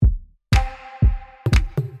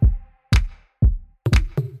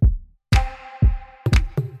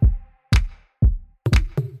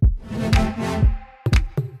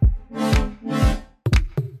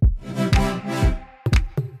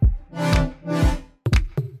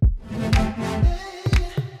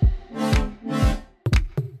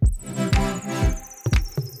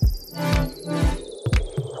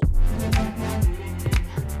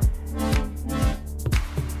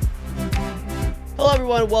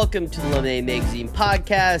welcome to the Lemonade Magazine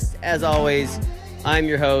podcast. As always, I'm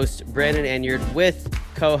your host, Brandon Enyard, with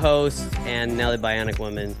co-host and now the bionic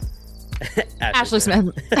woman, Ashley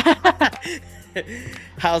Smith.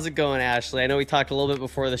 How's it going, Ashley? I know we talked a little bit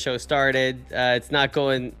before the show started. It's not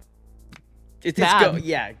going...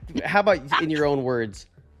 Yeah. How about in your own words?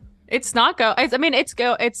 It's not go.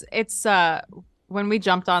 It's when we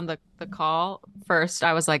jumped on the call first,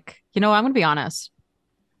 I was like, I'm going to be honest.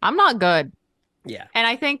 I'm not good. Yeah. And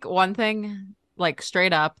I think one thing, like,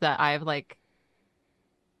 straight up that I've like,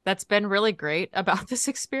 that's been really great about this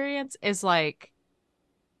experience is like,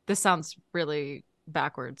 this sounds really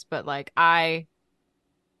backwards, but like, I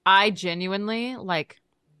genuinely, like,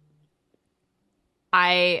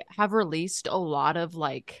 I have released a lot of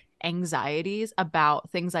like anxieties about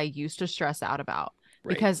things I used to stress out about.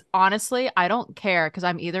 Right. Because honestly, I don't care because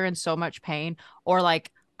I'm either in so much pain or like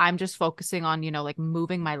I'm just focusing on, like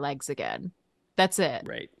moving my legs again. That's it.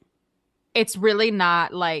 Right. It's really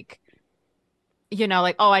not like,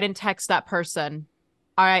 like, oh, I didn't text that person.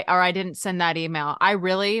 All right. Or I didn't send that email.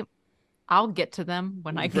 I'll get to them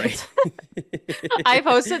when I get I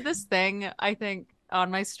posted this thing, I think, on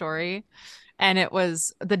my story. And it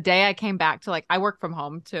was the day I came back to, like, I work from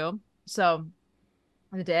home too. So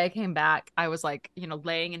the day I came back, I was like,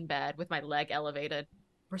 laying in bed with my leg elevated,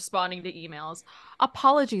 responding to emails.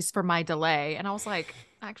 Apologies for my delay. And I was like,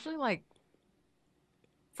 actually, like,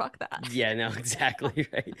 fuck that. Yeah, no, exactly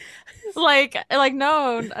right. like,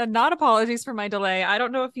 no, not apologies for my delay. I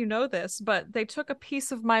don't know if you know this, but they took a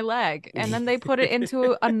piece of my leg and then they put it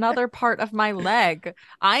into another part of my leg.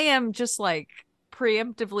 I am just like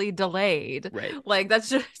preemptively delayed. Right. Like, that's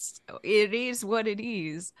just, it is what it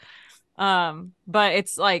is. But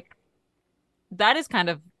it's like, that is kind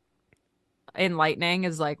of enlightening,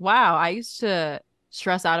 is like, wow, I used to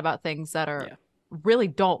stress out about things that are really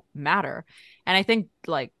don't matter. And I think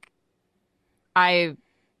like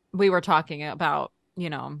we were talking about,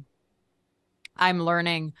 I'm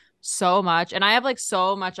learning so much and I have like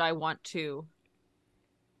so much I want to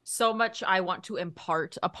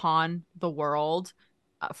impart upon the world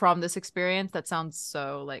from this experience. That sounds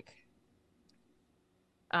so like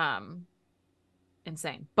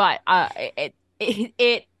insane, but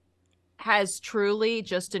it has truly,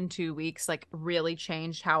 just in 2 weeks, like really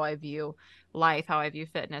changed how I view life, how I view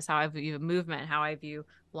fitness, how I view movement, how I view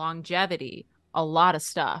longevity, a lot of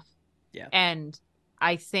stuff. Yeah. And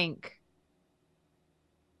I think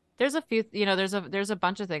there's a few, there's a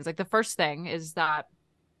bunch of things. Like, the first thing is that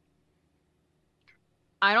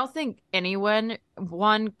I don't think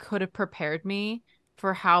one could have prepared me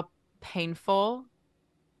for how painful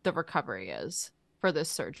the recovery is for this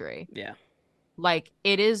surgery. Yeah. Like,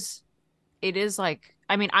 it is like,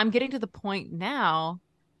 I mean, I'm getting to the point now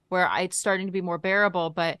where it's starting to be more bearable,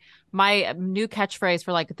 but my new catchphrase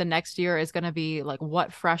for like the next year is going to be like,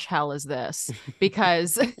 what fresh hell is this?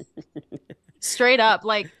 Because straight up,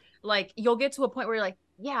 like you'll get to a point where you're like,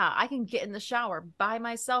 yeah, I can get in the shower by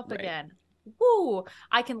myself again. Woo!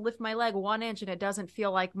 I can lift my leg 1 inch and it doesn't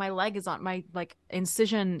feel like my leg is on, my like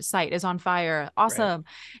incision site is on fire. Awesome.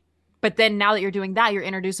 Right. But then now that you're doing that, you're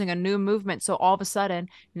introducing a new movement. So all of a sudden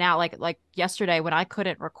now, like yesterday when I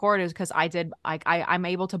couldn't record, it was because I'm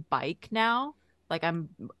able to bike now. Like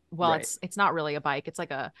it's not really a bike. It's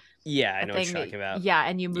like I know what you're talking about. Yeah.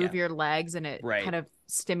 And you move your legs and it kind of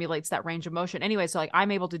stimulates that range of motion. Anyway, so like I'm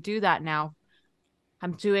able to do that now.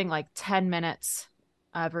 I'm doing like 10 minutes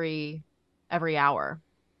every hour.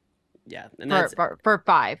 Yeah. And for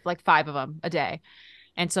five of them a day.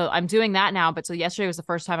 And so I'm doing that now. But so yesterday was the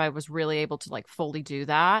first time I was really able to like fully do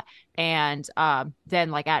that. And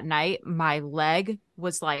then like at night, my leg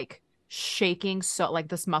was like shaking. So like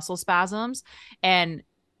this muscle spasms. And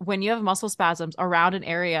when you have muscle spasms around an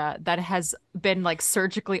area that has been like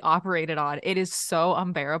surgically operated on, it is so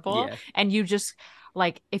unbearable. Yeah. And you just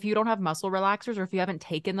like, if you don't have muscle relaxers or if you haven't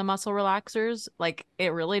taken the muscle relaxers, like it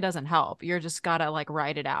really doesn't help. You're just gotta like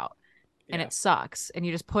ride it out. And it sucks. And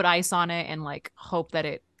you just put ice on it and like hope that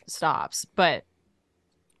it stops. But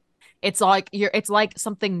it's like it's like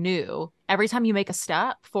something new. Every time you make a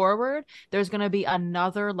step forward, there's going to be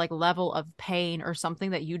another like level of pain or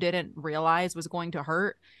something that you didn't realize was going to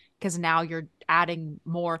hurt, because now you're adding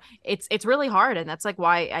more. It's really hard. And that's like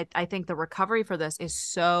why I think the recovery for this is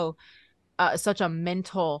so such a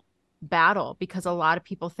mental battle, because a lot of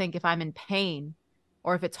people think if I'm in pain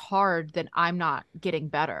or if it's hard, then I'm not getting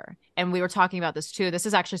better. And we were talking about this too. This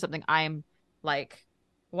is actually something I'm like,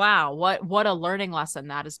 wow, what a learning lesson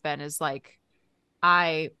that has been, is like,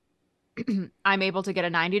 I'm able to get a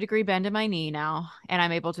 90-degree bend in my knee now, and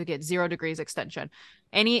I'm able to get 0 degrees extension.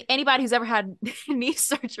 Anybody who's ever had knee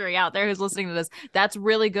surgery out there who's listening to this, that's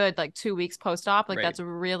really good. Like 2 weeks post-op, like Right. that's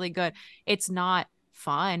really good. It's not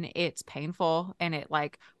fun, it's painful, and it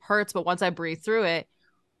like hurts, but once I breathe through it,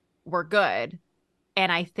 we're good.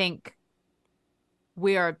 And I think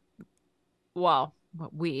we are, well,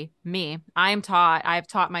 I've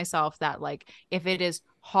taught myself that like if it is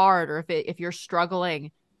hard, or if you're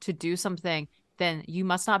struggling to do something, then you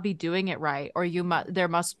must not be doing it right, or you must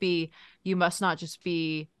not just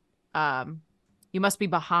be um you must be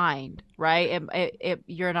behind, right?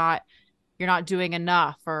 You're not doing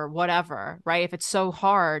enough or whatever, right? If it's so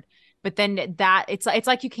hard, but then that it's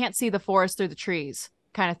like you can't see the forest through the trees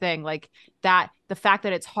kind of thing. Like that, the fact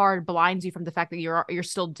that it's hard blinds you from the fact that you're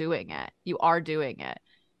still doing it. You are doing it.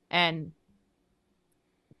 And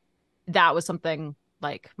that was something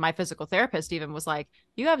like my physical therapist even was like,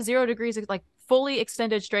 you have 0 degrees, like fully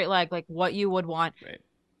extended straight leg, like what you would want Right.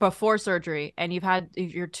 before surgery, and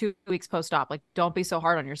you're 2 weeks post-op, like don't be so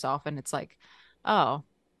hard on yourself. And it's like, oh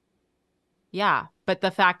yeah, but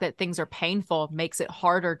the fact that things are painful makes it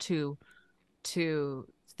harder to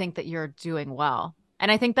think that you're doing well.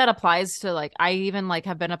 And I think that applies to like, I even like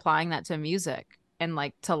have been applying that to music and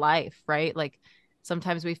like to life, right? Like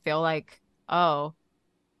sometimes we feel like, oh,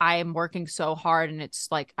 I am working so hard and it's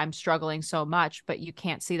like I'm struggling so much, but you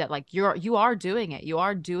can't see that like you are doing it. You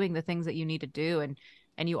are doing the things that you need to do, and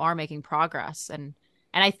you are making progress. And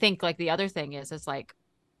I think like the other thing is like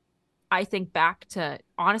I think back to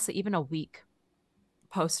honestly even a week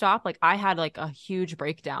post-op, like I had like a huge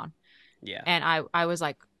breakdown, Yeah. and I was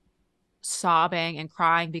like sobbing and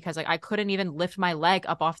crying because like I couldn't even lift my leg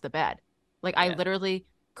up off the bed. Like I Yeah. literally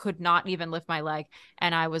could not even lift my leg,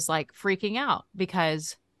 and I was like freaking out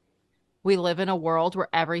because we live in a world where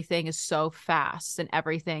everything is so fast and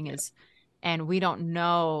everything Yeah. is, and we don't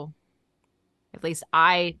know, at least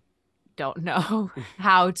I don't know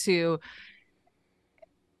how to,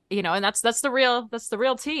 and that's the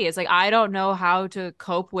real tea. It's like I don't know how to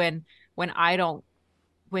cope when I don't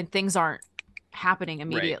when things aren't happening Right.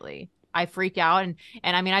 immediately. I freak out, and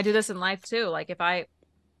I mean I do this in life too. Like if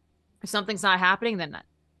something's not happening, then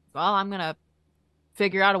well, I'm gonna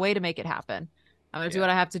figure out a way to make it happen. I'm gonna do Yeah. what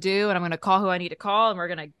I have to do, and I'm gonna call who I need to call, and we're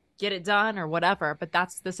gonna get it done or whatever. But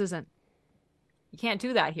this isn't, you can't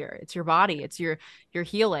do that here. It's your body, it's your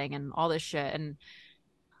healing and all this shit. And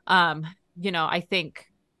um, I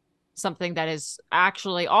think something that is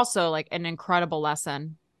actually also like an incredible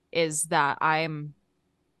lesson is that I'm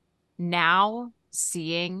now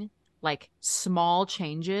seeing like small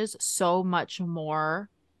changes so much more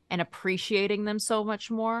and appreciating them so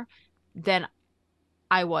much more than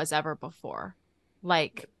I was ever before.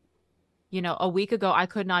 Like, a week ago, I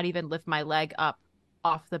could not even lift my leg up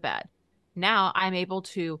off the bed. Now I'm able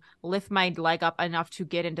to lift my leg up enough to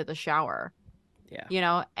get into the shower,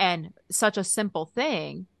 Yeah. and such a simple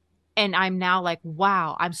thing. And I'm now like,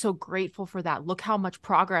 wow, I'm so grateful for that. Look how much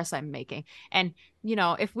progress I'm making. And,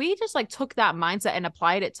 if we just like took that mindset and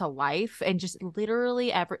applied it to life and just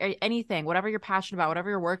literally anything, whatever you're passionate about,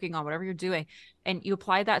 whatever you're working on, whatever you're doing, and you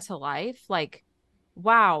apply that to life, like,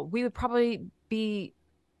 wow, we would probably be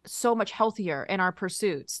so much healthier in our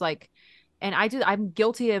pursuits. Like, and I'm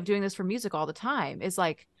guilty of doing this for music all the time. Is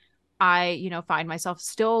like, I, find myself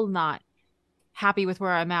still not happy with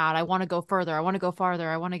where I'm at. I want to go further. I want to go farther.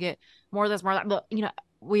 I want to get more of this, more of that. Look,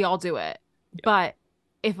 we all do it. Yep. But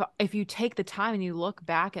if you take the time and you look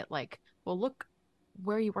back at like, well, look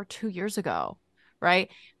where you were 2 years ago, right?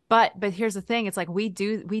 But here's the thing. It's like we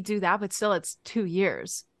do that, but still it's 2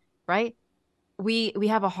 years, right? We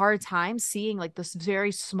have a hard time seeing like this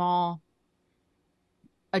very small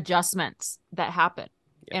adjustments that happen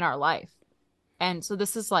Yep. in our life. And so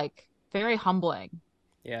this is like very humbling.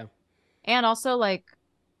 Yeah. And also like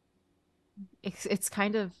it's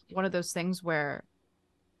kind of one of those things where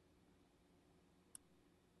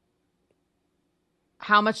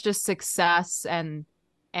how much does success and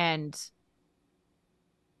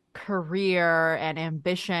career and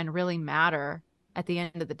ambition really matter at the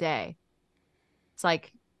end of the day? It's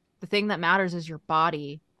like the thing that matters is your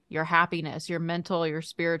body, your happiness, your mental, your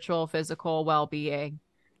spiritual, physical well-being.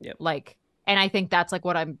 Yep. Like, and I think that's like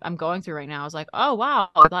what I'm going through right now is like, oh wow,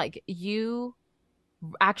 like you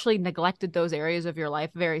actually neglected those areas of your life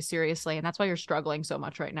very seriously, and that's why you're struggling so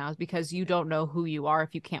much right now, is because you don't know who you are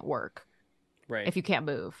if you can't work, Right. if you can't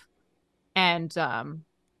move. And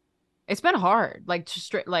it's been hard, like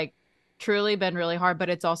like truly been really hard, but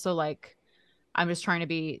it's also like I'm just trying to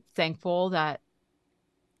be thankful that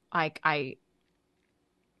like I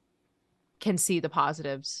can see the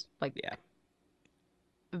positives like Yeah.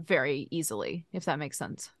 very easily, if that makes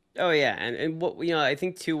sense. Oh yeah, and what I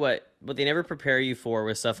think too, what they never prepare you for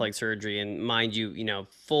with stuff like surgery, and mind you,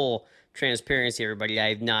 full transparency, everybody, I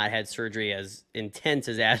have not had surgery as intense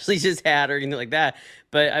as Ashley just had or anything like that,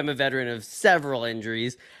 but I'm a veteran of several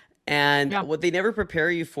injuries. And Yeah. what they never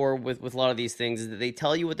prepare you for with a lot of these things is that they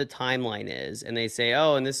tell you what the timeline is, and they say,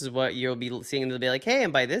 oh, and this is what you'll be seeing. And they'll be like, hey,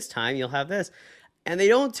 and by this time you'll have this, and they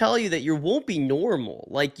don't tell you that you won't be normal.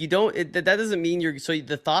 Like you don't. That doesn't mean you're. So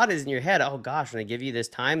the thought is in your head, oh gosh, when I give you this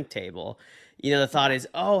timetable, the thought Yeah. is,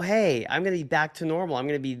 oh hey, I'm gonna be back to normal. I'm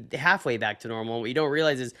gonna be halfway back to normal. And what you don't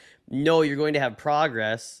realize is, no, you're going to have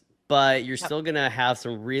progress, but you're Yep. still gonna have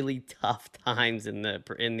some really tough times in the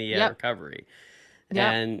Yep. recovery. Yep.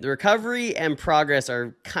 And the recovery and progress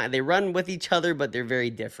are they run with each other, but they're very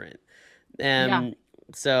different. Yeah. Um,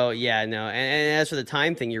 so yeah, no. And as for the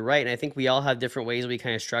time thing, you're right. And I think we all have different ways we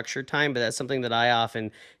kind of structure time, but that's something that I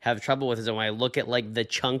often have trouble with is when I look at like the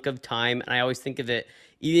chunk of time, and I always think of it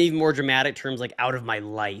even more dramatic terms like out of my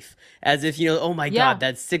life, as if oh my God, Yeah.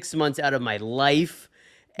 that's 6 months out of my life.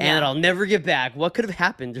 And Yeah. I'll never get back. What could have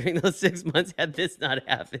happened during those 6 months had this not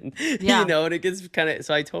happened? Yeah. And it gets kind of.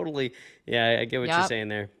 So I totally, yeah, I get what you're Yep. saying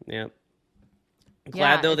there. Yeah.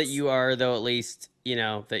 Glad Yeah. though that It's you are though at least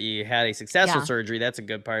that you had a successful yeah. surgery. That's a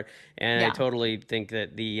good part, and I Yeah. totally think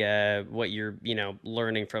that the what you're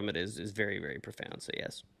learning from it is very very profound. So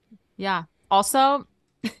yes. Yeah. Also,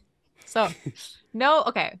 so no,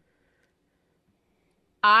 okay.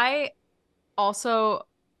 I also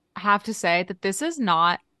have to say that this is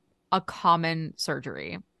not a common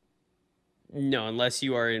surgery. No, unless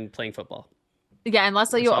you are in playing football Yeah,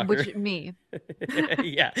 unless or you, soccer. which me,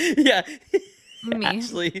 Yeah, yeah. me,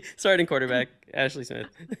 Ashley, starting quarterback, Ashley Smith.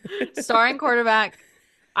 starring quarterback.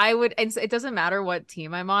 It doesn't matter what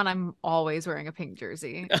team I'm on, I'm always wearing a pink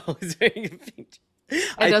jersey. Oh, he's wearing a pink. It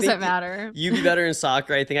I doesn't think matter. you'd be better in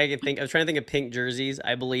soccer. I think I could think. I was trying to think of pink jerseys.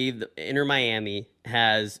 I believe the Inter Miami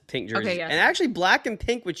has pink Okay, jerseys, and yes. actually black and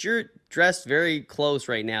pink, which you're dressed very close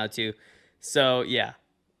right now too. So yeah,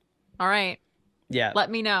 All right. yeah. Let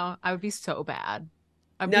me know. I would be so bad.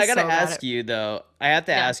 I'd Now be I gotta so bad ask at, you though. I have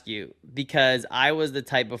to yeah. ask you because I was the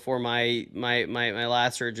type before my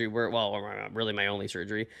last surgery where really my only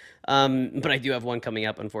surgery, but I do have one coming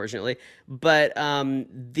up unfortunately. But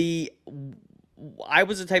the I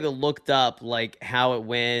was the type that looked up like how it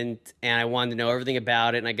went, and I wanted to know everything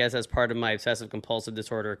about it. And I guess that's part of my obsessive compulsive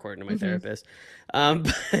disorder, according to my Hmm. therapist.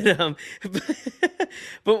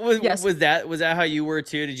 But Yes. was that how you were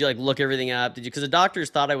too? Did you like look everything up? Did you? Because the doctors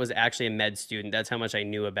thought I was actually a med student. That's how much I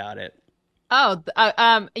knew about it. Oh,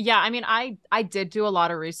 yeah. I mean, I did do a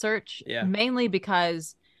lot of research, Yeah. mainly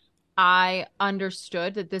because I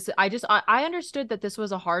understood that I understood that this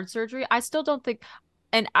was a hard surgery. I still don't think,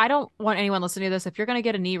 and I don't want anyone listening to this. If you're going to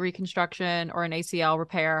get a knee reconstruction or an ACL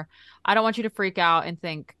repair, I don't want you to freak out and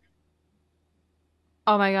think,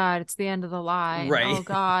 oh my God, it's the end of the line. Right. Oh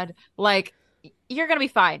God. Like you're going to be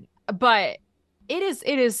fine. But it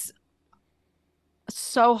is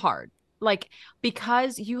so hard. Like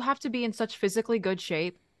because you have to be in such physically good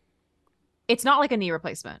shape. It's not like a knee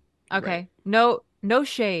replacement. Right. Okay. No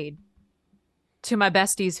shade to my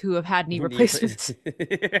besties who have had knee replacements.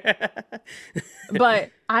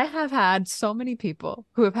 But I have had so many people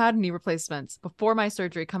who have had knee replacements before my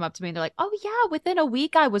surgery come up to me and they're like, "Oh yeah, within a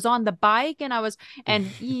week I was on the bike and I was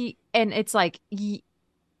and it's like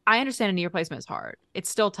I understand a knee replacement is hard. It's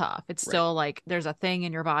still tough. It's Right. still like there's a thing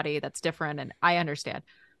in your body that's different and I understand.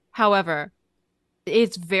 However,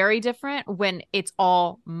 it's very different when it's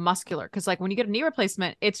all muscular because like when you get a knee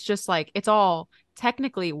replacement, it's just like it's all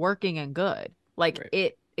technically working and good. Like Right.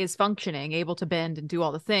 it is functioning, able to bend and do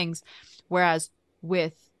all the things. Whereas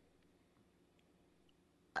with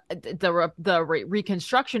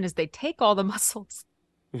reconstruction is they take all the muscles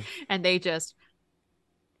and they just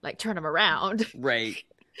like turn them around. Right.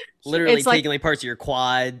 Literally It's like taking like parts of your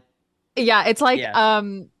quad. yeah, it's like Yeah.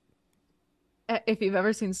 if you've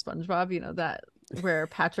ever seen SpongeBob, you know that where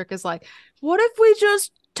Patrick is like, "What if we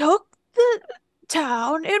just took the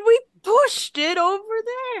town and we pushed it over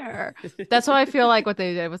there?" That's how I feel like what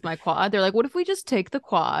they did with my quad. They're like, "What if we just take the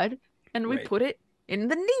quad and we Right. put it in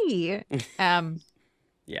the knee?" Um,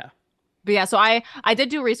 Yeah. but yeah, so I did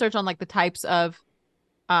do research on like the types of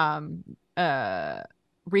um uh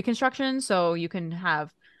reconstruction. So you can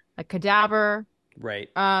have a cadaver, Right.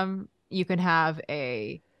 you can have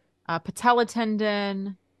a patella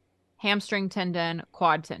tendon, hamstring tendon,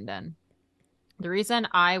 quad tendon. The reason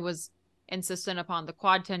I was insistent upon the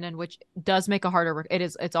quad tendon, which does make a harder,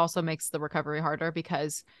 it's also makes the recovery harder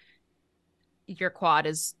because your quad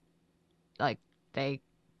is like they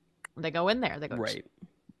go in there, they go, Right.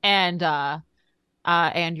 and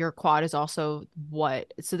And your quad is also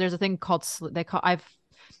what, so there's a thing called they call, I've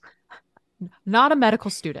not a medical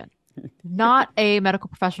student, not a medical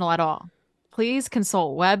professional at all. Please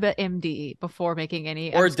consult WebMD before making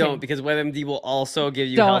any. I'm Or just don't, kidding. because WebMD will also give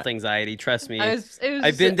you Don't. health anxiety. Trust I me. was. It was I've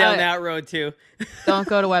just. been down that road too. Don't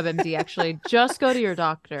go to WebMD. Actually, just go to your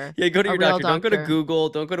doctor, Yeah, go to a your real doctor. Don't go to doctor. Google.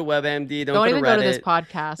 Don't go to WebMD. Don't Don't go to even go to this Reddit.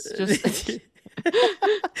 podcast. Just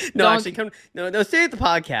No, don't. actually, come. No, no, stay at the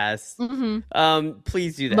podcast. Mhm.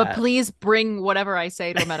 Please do But that. please bring whatever I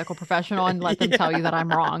say to a medical professional and let them tell you that Yeah. I'm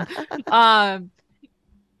wrong. Um,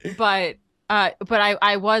 but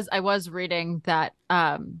I was reading that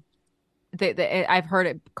I've heard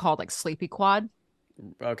it called like sleepy quad,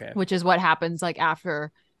 Okay. which is what happens like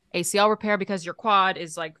after ACL repair because your quad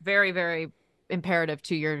is like very, very imperative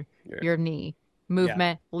to your knee Yeah.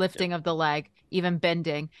 movement, Yep. lifting of the leg, even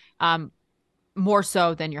bending, more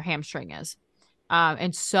so than your hamstring is.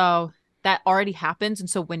 And so that already happens. And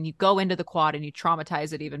so when you go into the quad and you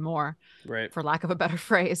traumatize it even more, Right. for lack of a better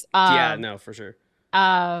phrase, Yeah. No, for sure.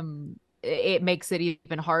 it makes it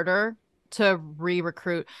even harder to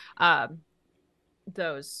re-recruit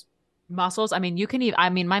those muscles. I mean, you can even, I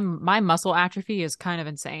mean, my muscle atrophy is kind of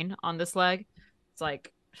insane on this leg. It's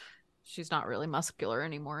like she's not really muscular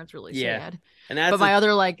anymore. It's really Yeah. sad. And that's But my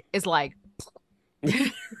other leg is like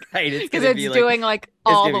right. It's because gonna it's be like doing like it's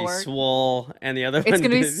all gonna the be work. swole, and the other It's one's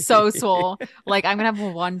gonna be gonna so be. swole. Like I'm gonna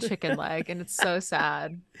have one chicken leg, and it's so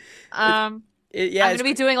sad. It's Um, yeah. I'm gonna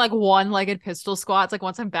be doing like one-legged pistol squats. Like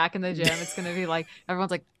once I'm back in the gym, it's gonna be like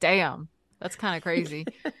everyone's like, "Damn, that's kind of crazy."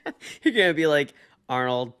 You're gonna be like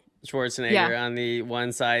Arnold Yeah, Schwarzenegger on the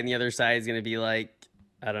one side, and the other side is gonna be like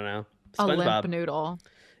I don't know, a limp SpongeBob. noodle.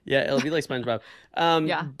 Yeah, it'll be like SpongeBob.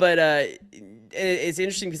 Yeah. But it's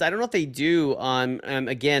interesting because I don't know if they do on.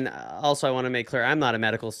 Again, also I want to make clear I'm not a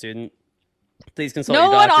medical student. Please consult your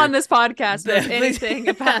No one on doctor. this podcast knows Please, anything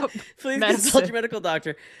about please consult your medicine. medical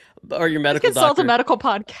doctor or your Please medical consult a doctor. medical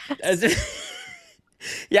podcast. As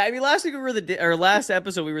yeah, I mean, last week we were or last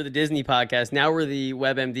episode we were the Disney podcast. Now we're the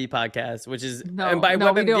WebMD podcast, which is, and No, by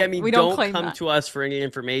no, we WebMD I don't. mean We don't don't claim come that. to us for any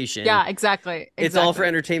information. Yeah, exactly, It's all for exactly.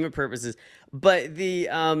 entertainment purposes. But the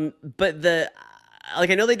like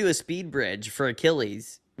I know they do a speed bridge for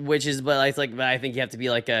Achilles, which is but it's like but I think you have to be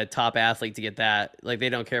like a top athlete to get that. Like they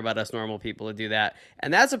don't care about us normal people to do that.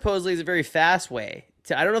 And that supposedly is a very fast way.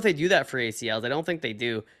 I don't know if they do that for ACLs. I don't think they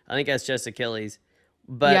do. I think that's just Achilles.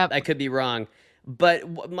 But Yep. I could be wrong.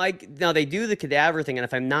 But Mike, now they do the cadaver thing, and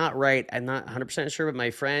if I'm not right, I'm not 100% sure. But my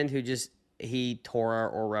friend who just he tore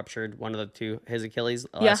or ruptured one of the two his Achilles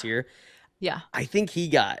Yeah. last year, Yeah. I think he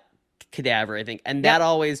got cadaver. I think, and that Yep.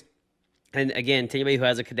 always, and again, to anybody who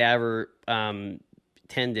has a cadaver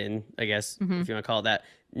tendon, I guess Hmm. if you want to call it that,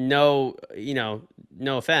 no,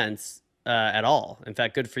 no offense at all. In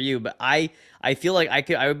fact, good for you. But I feel like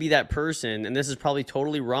I would be that person, and this is probably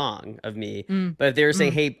totally wrong of me. Mm, But if they were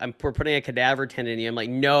saying, mm. "Hey, we're putting a cadaver tendon in you," I'm like,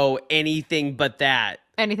 "No, anything but that.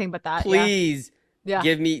 Anything but that. Yeah. Please Yeah.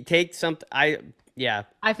 take something." Yeah,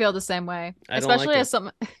 I feel the same way, I don't like especially as it.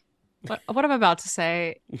 some. What I'm about to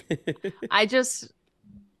say, I just,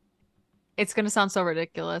 it's going to sound so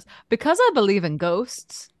ridiculous. Because I believe in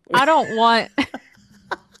ghosts, I don't want,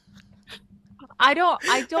 I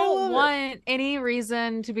I don't love it. want any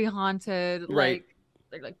reason to be haunted. Right. Like,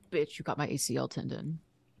 they're like, bitch, you got my ACL tendon.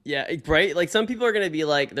 Yeah, right. Like some people are gonna be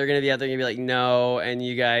like, they're gonna be out there gonna be like, no, and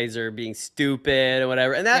you guys are being stupid or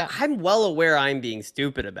whatever. And that Yeah. I'm well aware I'm being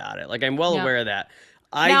stupid about it. Like I'm well Yeah. aware of that.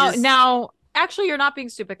 I Now, just now, actually, you're not being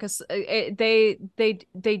stupid because they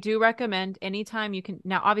do recommend anytime you can.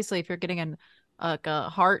 Now, obviously, if you're getting like a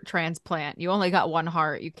heart transplant, you only got one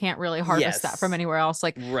heart. You can't really harvest that from yes, anywhere else.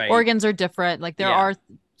 Like right, organs are different. Like there yeah, are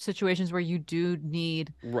situations where you do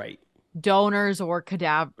need right, donors or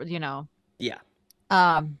cadaver. yeah,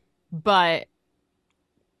 But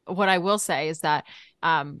what I will say is that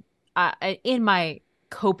in my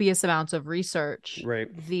copious amounts of research, right,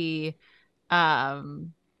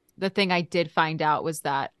 um the thing I did find out was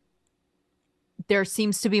that there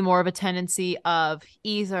seems to be more of a tendency of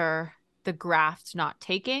either the graft not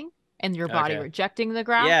taking and your body okay, rejecting the yeah,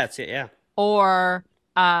 graft yeah, or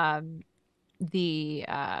the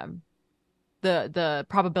um the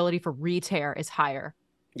probability for re-tear is higher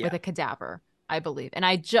with yeah, a cadaver, I believe. And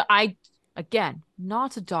I again,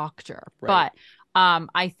 not a doctor, right. but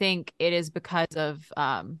I think it is because of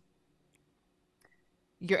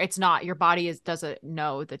your body doesn't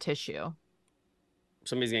know the tissue.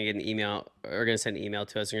 Somebody's gonna get an email or gonna send an email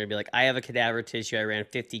to us. And gonna be like, I have a cadaver tissue. I ran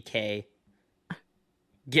 50K.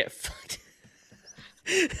 Get fucked.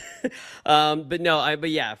 But no, but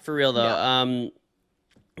yeah, for real though. Yeah.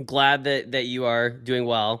 Glad that you are doing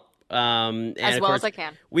well. And As of well as course I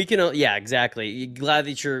can. we can, yeah, exactly. Glad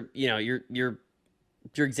that you're, you're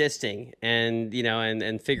existing and,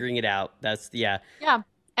 and figuring it out. That's, yeah. Yeah.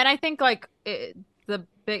 And I think like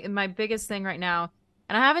my biggest thing right now,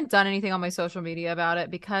 and I haven't done anything on my social media about it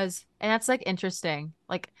because, and that's like interesting.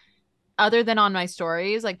 Like other than on my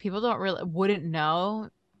stories, like people don't really wouldn't know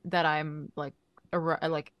that I'm like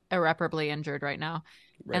irreparably injured right now.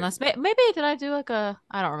 Right. Unless maybe did I do like a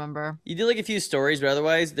I don't remember. You did like a few stories, but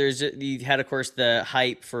otherwise, you had, of course, the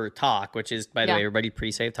hype for Talk, which is, by the way, Yeah. everybody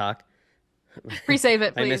pre-save Talk Pre-save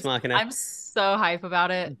it, by Miss please. Machina. I'm so hype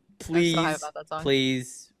about it. I'm so hype Please, about that song.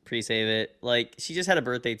 please pre-save it. Like, she just had a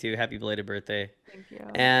birthday too. Happy belated birthday. Thank you.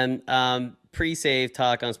 And pre-save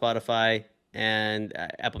Talk on Spotify and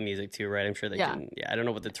Apple Music too, right? I'm sure they Yeah. can. Yeah, I don't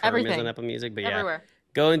know what the term is on Everything. Apple Music, but yeah, Everywhere.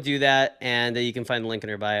 go and do that, and you can find the link in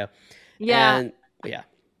her bio. Yeah. And yeah,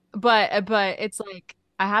 But it's like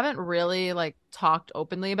I haven't really like talked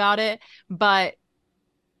openly about it, but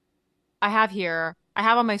I have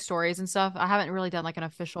on my stories and stuff. I haven't really done like an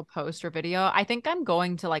official post or video. I think I'm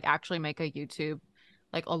going to like actually make a YouTube,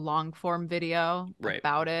 like a long form video right,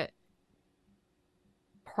 about it,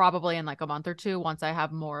 probably in like a month or two once I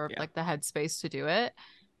have more of yeah, like the headspace to do it.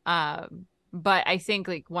 But I think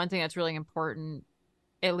like one thing that's really important,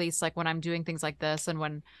 at least like when I'm doing things like this and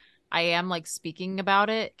when I am like speaking about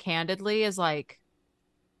it candidly, is like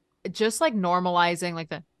just like normalizing like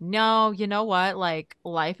the no, you know what? Like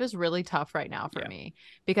life is really tough right now for yeah, me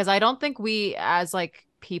because I don't think we as like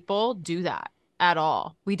people do that at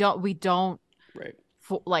all. We don't right,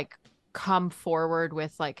 like come forward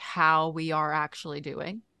with like how we are actually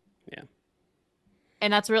doing. yeah,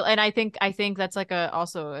 And that's real and I think that's like a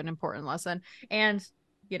also an important lesson. And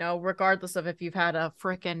regardless of if you've had a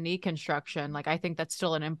freaking knee construction, like I think that's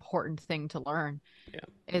still an important thing to learn yeah,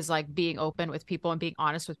 is like being open with people and being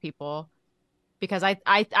honest with people because I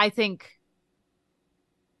think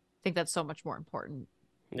that's so much more important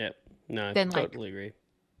yeah. No, I than like totally agree.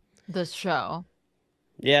 the show,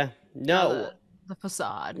 Yeah, you know, no, the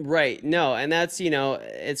facade. right, no, and that's,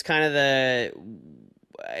 it's kind of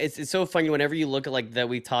it's so funny whenever you look at like that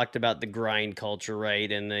we talked about the grind culture,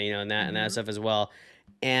 right? And the, and that Hmm. stuff as well.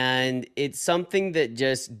 And it's something that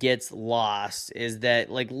just gets lost is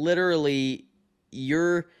that like literally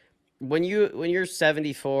you're when you're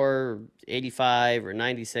 74 or 85 or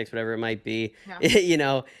 96 whatever it might be,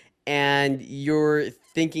 Yeah. and you're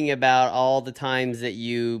thinking about all the times that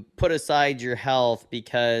you put aside your health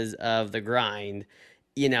because of the grind,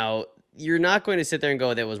 you know, you're not going to sit there and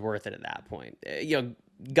go that was worth it at that point.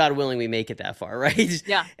 God willing, we make it that far, right?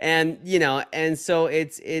 Yeah. And and so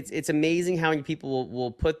it's amazing how many people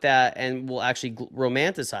will put that and will actually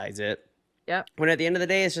romanticize it. Yep. When at the end of the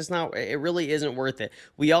day, it's just not. It really isn't worth it.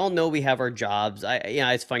 We all know we have our jobs.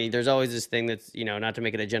 It's funny. There's always this thing that's not to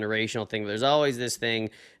make it a generational thing, but there's always this thing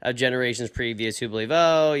of generations previous who believe,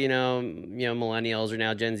 oh, millennials or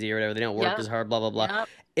now Gen Z or whatever. They don't work Yep. as hard. Blah blah blah. Yep.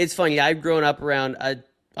 It's funny. I've grown up around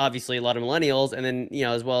obviously a lot of millennials and then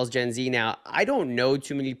as well as Gen Z now. I don't know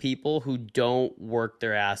too many people who don't work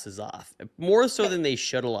their asses off more so Yep. than they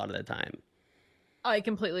should a lot of the time. I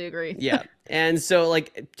completely agree. Yeah. And so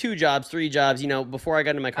like 2 jobs, 3 jobs, before I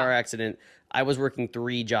got into my Yeah. car accident, I was working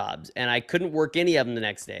 3 jobs and I couldn't work any of them the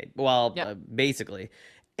next day. Well, Yep. basically.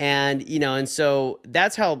 And and so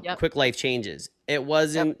that's how Yep. quick life changes. It Yep.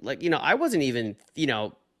 wasn't like, I wasn't even,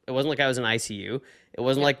 it wasn't like I was in ICU. It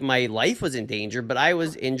wasn't Yep. like my life was in danger, but I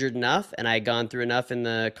was injured enough and I had gone through enough in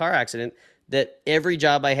the car accident that every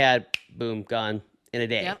job I had, boom, gone in a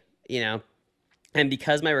day, Yep. you know. And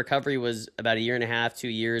because my recovery was about a year and a half, 2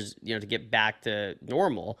 years, to get back to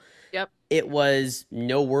normal, Yep. it was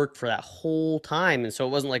no work for that whole time. And so it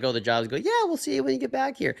wasn't like, oh, the jobs go, yeah, we'll see you when you get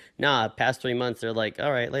back here. Nah, past 3 months, they're like,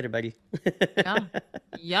 all right, later, buddy. Yeah.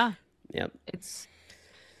 Yeah. Yep. It's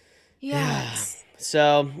yeah, Yeah.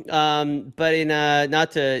 So, but in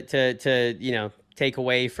not to take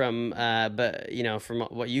away from but from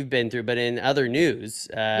what you've been through, but in other news,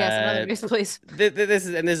 yes, another news, please. this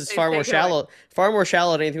is Please far more take it away.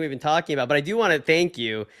 shallow than anything we've been talking about. But I do want to thank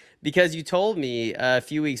you because you told me a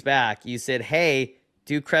few weeks back. You said, "Hey,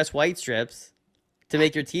 do Crest white strips to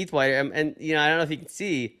make your teeth whiter." And I don't know if you can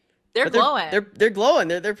see, They're but they're glowing. they're glowing.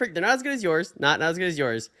 They're not as good as yours. Not as good as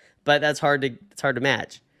yours. But that's hard to it's hard to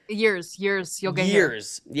match. Years, you'll get here.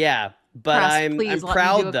 Years, yeah. But Press, I'm please let me do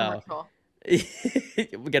proud a though. commercial.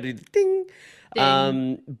 We gotta do the ding.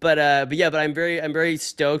 Ding. But yeah, but I'm very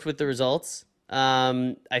stoked with the results.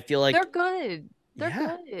 I feel They're like good. They're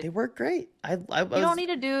yeah, good. they work great. I You don't was need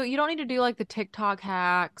to do you don't need to do like the TikTok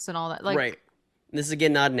hacks and all that. Like right. This is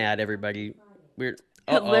again not an ad, everybody. We're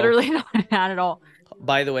uh oh. literally not an ad at all.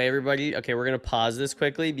 By the way, everybody, okay, we're gonna pause this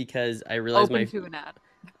quickly because I realized Open my to an ad.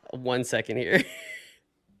 1 second here.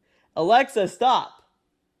 Alexa, stop.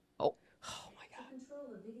 Oh, Oh my god.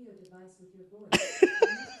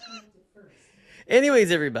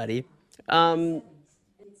 Anyways, everybody.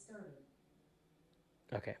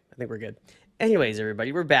 Okay, I think we're good. Anyways,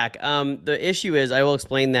 everybody, we're back. The issue is, I will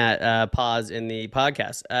explain that pause in the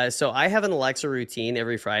podcast. So I have an Alexa routine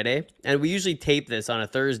every Friday, and we usually tape this on a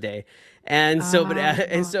Thursday. And so,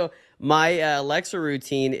 and oh, so my Alexa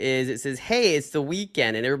routine is, it says, "Hey, it's the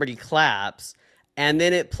weekend," and everybody claps, and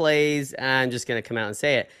then it plays. I'm just gonna come out and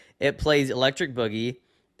say it. It plays Electric Boogie,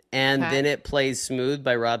 and okay. then it plays Smooth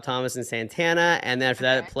by Rob Thomas and Santana, and then after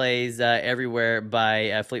that, it Okay. plays Everywhere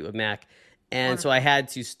by Fleetwood Mac. And so I Wonderful. had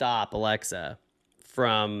to stop Alexa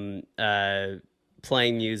from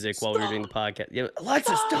playing music while we were doing the Stop. podcast. You know,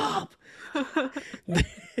 Alexa, Stop. stop.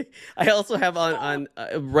 I also have Stop. on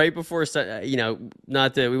right before,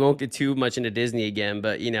 not to, we won't get too much into Disney again,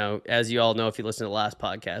 but as you all know, if you listen to the last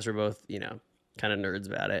podcast, we're both kind of nerds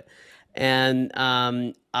about it. And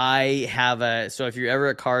I have so if you're ever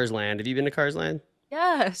at Cars Land, have you been to Cars Land?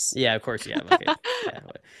 Yes. Yeah, of course you have. Okay, yeah.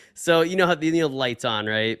 So you know how the lights on,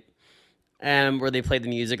 right? And where they play the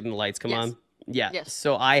music and the lights come Yes. on. Yeah. Yes.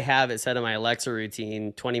 So I have it set in my Alexa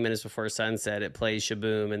routine. 20 minutes before sunset, it plays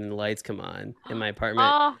Shaboom, and then the lights come on in my apartment.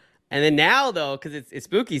 Oh, And then now, though, because it's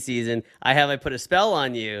spooky season, I put a spell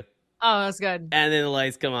on you, oh, that's good. and then the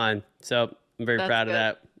lights come on. So I'm very That's proud of good.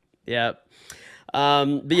 that. Yep. But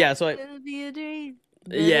Let yeah, so it be a dream.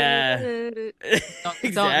 yeah, Don't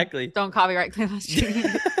exactly. don't copyright claim us.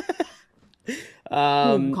 Boom,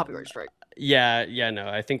 um, copyright strike. yeah, no,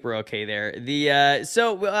 I think we're okay there.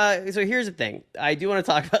 So here's the thing. I do want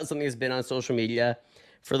to talk about something that's been on social media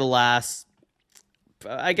for the last,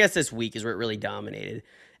 I guess this week is where it really dominated.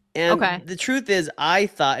 And Okay. the truth is, I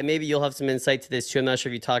thought, and maybe you'll have some insight to this too. I'm not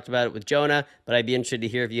sure if you talked about it with Jonah, but I'd be interested to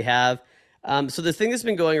hear if you have. So the thing that's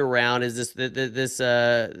been going around is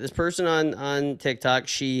this person on TikTok.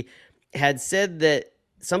 She had said that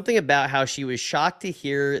something about how she was shocked to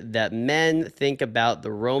hear that men think about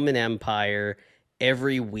the Roman Empire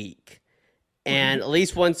every week, and at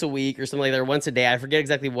least once a week or something like that, or once a day. I forget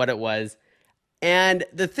exactly what it was. And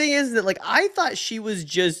the thing is that, like, I thought she was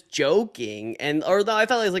just joking, or no, I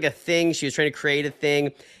thought it was like a thing. She was trying to create a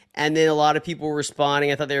thing, and then a lot of people were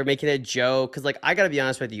responding. I thought they were making a joke because, like, I gotta be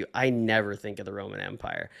honest with you, I never think of the Roman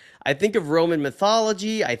Empire. I think of Roman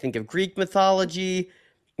mythology. I think of Greek mythology.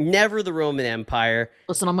 Never the Roman Empire.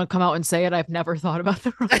 Listen, I'm gonna come out and say it. I've never thought about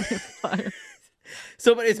the Roman Empire.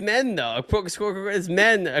 So, but it's men though. It's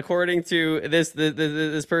men, according to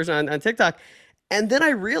this person on TikTok. And then I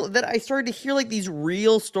realized that I started to hear like these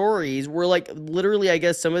real stories where, like, literally, I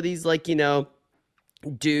guess some of these, like,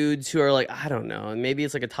 dudes who are like, I don't know, and maybe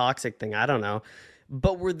it's like a toxic thing, I don't know,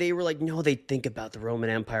 but where they were like, no, they think about the Roman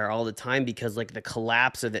Empire all the time because, like, the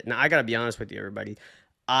collapse of it. Now I gotta be honest with you, everybody.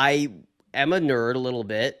 I am a nerd a little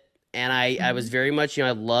bit, and I was Mhm. very much,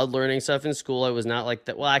 I loved learning stuff in school. I was not like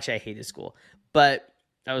that. Well, actually, I hated school, but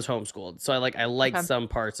I was homeschooled, so I liked Okay. some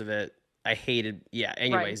parts of it. I hated, yeah. Right.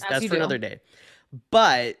 Anyways, As that's you for do. another day.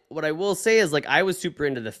 But what I will say is, like, I was super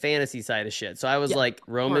into the fantasy side of shit. So I was Yeah. like Of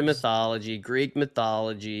Roman course. mythology, Greek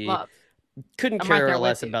mythology, Love. couldn't I'm right care there with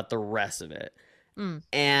less you. about the rest of it. Mm.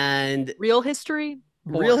 And Real history?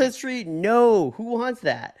 real Boring. history, no, who wants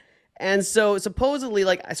that? And so supposedly,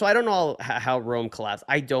 like, so I don't know how Rome collapsed.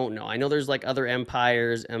 I don't know. I know there's like other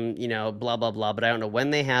empires and, blah blah blah, but I don't know when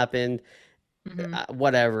they happened. Hmm.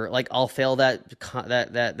 Whatever. Like, I'll fail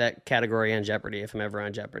that category on Jeopardy if I'm ever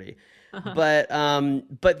on Jeopardy. But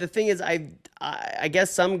the thing is, I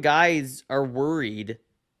guess some guys are worried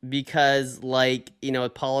because, like,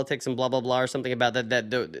 with politics and blah blah blah or something about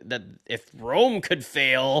that if Rome could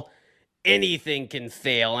fail, anything can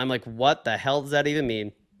fail. I'm like, what the hell does that even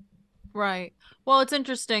mean? Right. Well, it's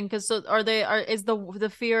interesting because so is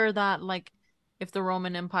the fear that, like, if the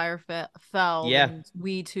Roman Empire fell, Yeah, then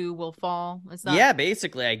we too will fall? Is that? yeah,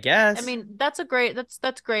 basically, I I guess. mean, that's great.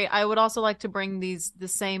 I would also like to bring the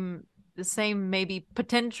same maybe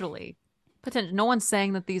potential. No one's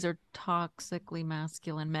saying that these are toxically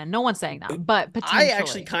masculine men. No one's saying that, but I actually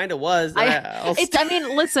potentially. kind of was. I I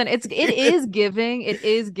mean, listen, it is giving It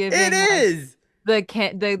like is.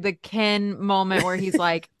 the Ken moment where he's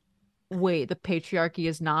like, wait, the patriarchy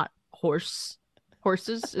is not horses.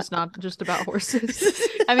 It's not just about horses.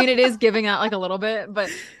 I mean, it is giving out like a little bit, but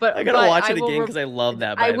I but gotta but watch I it will again because I love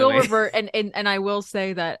that. I By the will way. revert, and I will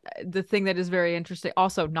say that the thing that is very interesting,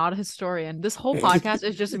 also not a historian. This whole podcast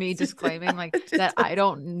is just me disclaiming like that I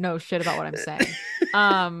don't know shit about what I'm saying.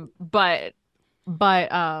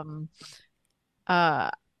 But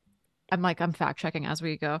uh I'm fact checking as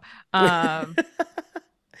we go. Um,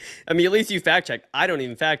 I mean, at least you fact check. I don't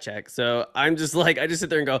even fact check. So I'm just like, I just sit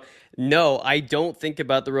there and go, no, I don't think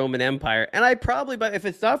about the Roman Empire. And I probably, but if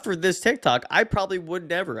it's not for this TikTok, I probably would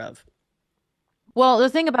never have. well, the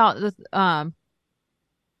thing about the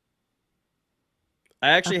I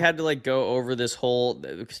actually okay. had to like go over this whole,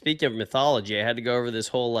 speaking of mythology, I had to go over this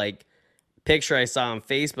whole like picture I saw on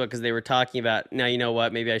Facebook because they were talking about, now, you know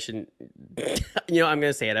what? Maybe I shouldn't, I'm going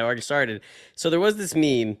to say it. I already started. So there was this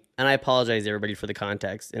meme, and I apologize, everybody, for the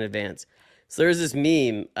context in advance. So there was this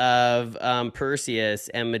meme of Perseus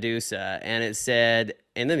and Medusa, and it said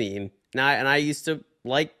in the meme, and I used to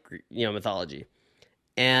like, mythology.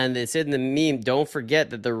 And it said in the meme, don't forget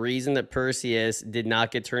that the reason that Perseus did not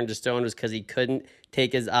get turned to stone was because he couldn't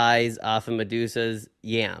take his eyes off of Medusa's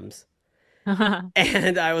yams.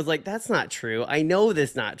 And I was like, that's not true. I know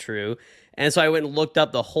that's not true. And so I went and looked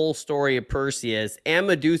up the whole story of Perseus and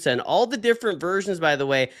Medusa and all the different versions, by the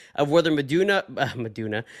way, of whether Medusa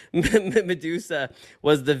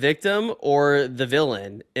was the victim or the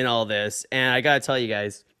villain in all this. And I got to tell you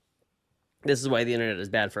guys, this is why the internet is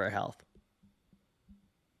bad for our health.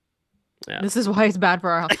 Yeah. This is why it's bad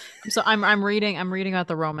for our health. So I'm reading about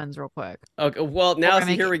the Romans real quick. Okay. Well, Or now, I'm see,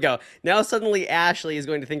 here making we go. Now, suddenly, Ashley is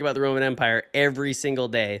going to think about the Roman Empire every single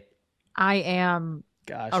day. I am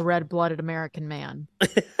a Gosh. red-blooded American man.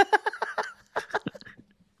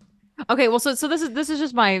 Okay, well, so this is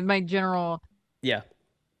just my general Yeah.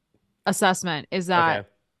 assessment is that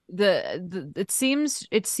Okay. it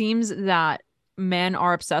seems that men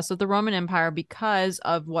are obsessed with the Roman Empire because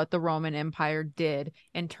of what the Roman Empire did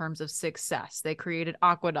in terms of success. They created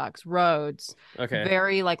aqueducts, roads, Okay.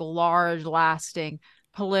 very like large, lasting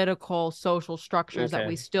political, social structures that Okay.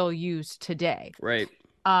 we still use today. Right.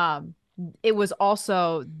 Um, it was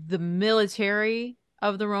also the military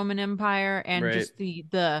of the Roman Empire and Right. just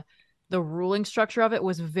the ruling structure of it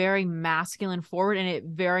was very masculine forward, and it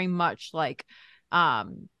very much like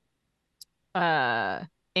um uh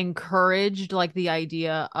encouraged like the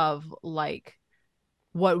idea of like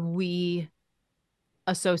what we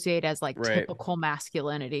associate as like Right. typical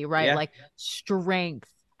masculinity, right? Yeah. Like strength,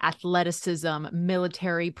 athleticism,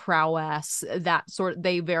 military prowess, that sort.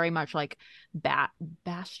 They very much like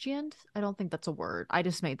bastioned. I don't think that's a word. I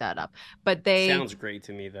just made that up. But they Sounds great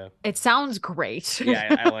to me though. it sounds great.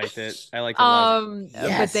 Yeah, I liked it. I liked it a lot.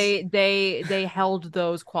 But Yes. they held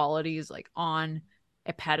those qualities like on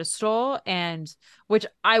a pedestal, and which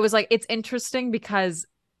I was like, it's interesting because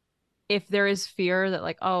if there is fear that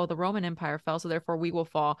like, oh, the Roman Empire fell, so therefore we will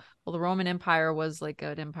fall. Well, the Roman Empire was like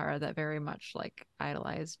an empire that very much like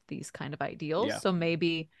idolized these kind of ideals. Yeah. So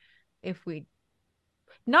maybe if we,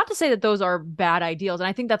 not to say that those are bad ideals, and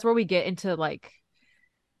I think that's where we get into like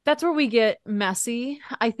that's where we get messy,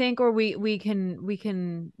 I think, or we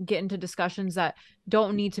can get into discussions that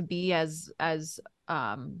don't need to be as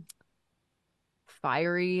um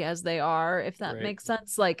fiery as they are, if that Right. makes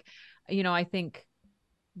sense. Like, I think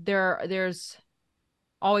there's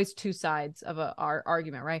always two sides of our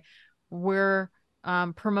argument, right? We're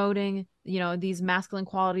promoting, these masculine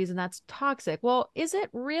qualities, and that's toxic. Well, is it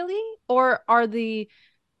really? Or are the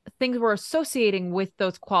things we're associating with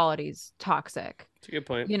those qualities toxic? It's a good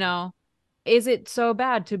point. You know, is it so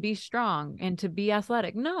bad to be strong and to be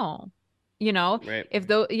athletic? No. You know, Right. if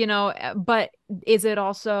though, but is it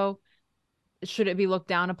also, should it be looked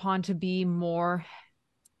down upon to be more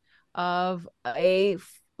of a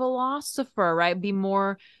philosopher, right? Be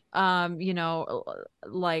more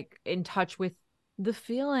like in touch with the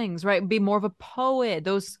feelings, right? Be more of a poet.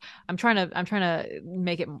 Those I'm trying to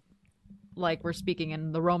make it like we're speaking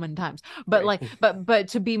in the Roman times, but Right. like but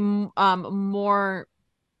to be more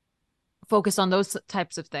focused on those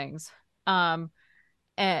types of things. Um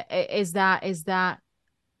is that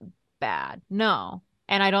bad? No.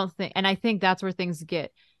 And I think that's where things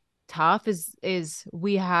get tough is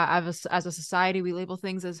we have as a society we label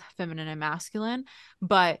things as feminine and masculine,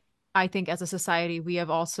 but I think as a society we have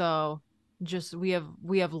also just we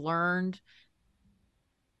have learned,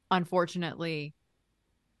 unfortunately,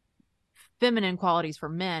 feminine qualities for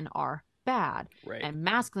men are bad Right. and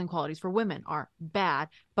masculine qualities for women are bad,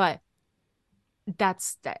 but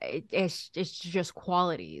it's just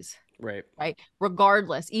qualities, Right. right?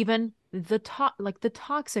 Regardless, even the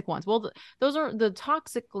toxic ones. Well, those are the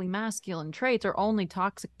toxically masculine traits are only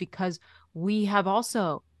toxic because we have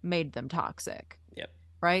also made them toxic, Yep.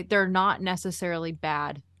 right? They're not necessarily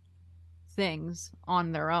bad things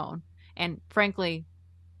on their own. And frankly,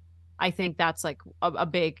 I think that's like a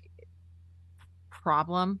big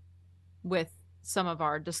problem with some of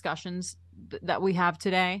our discussions that we have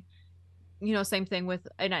today same thing with,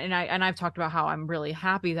 I've talked about how I'm really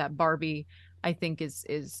happy that Barbie, I think, is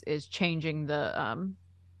changing the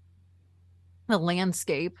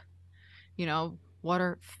landscape. What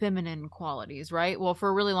are feminine qualities, right? Well, for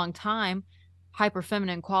a really long time, hyper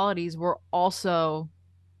feminine qualities were also,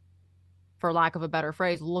 for lack of a better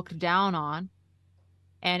phrase, looked down on.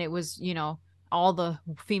 And it was, all the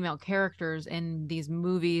female characters in these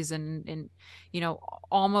movies and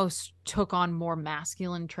almost took on more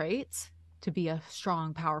masculine traits to be a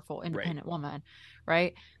strong, powerful, Right. independent woman,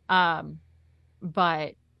 right? Um,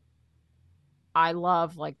 but I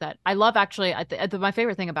love like that. I love actually. My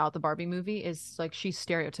favorite thing about the Barbie movie is like she's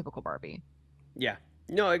stereotypical Barbie. Yeah.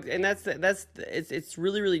 No, and it's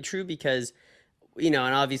really really true because and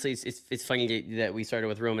obviously it's funny that we started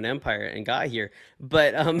with Roman Empire and got here,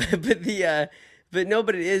 but but no,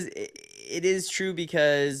 but it is true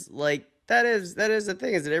because like that is the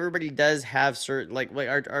thing is that everybody does have certain like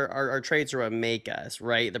our traits are what make us,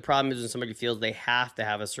 right? The problem is when somebody feels they have to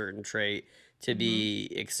have a certain trait to Mm-hmm.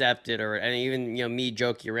 be accepted, or and even me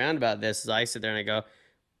joking around about this is I sit there and I go,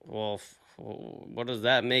 well, what does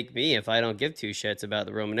that make me if I don't give two shits about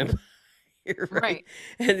the Roman Empire? Right? Right.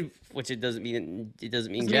 And which it doesn't mean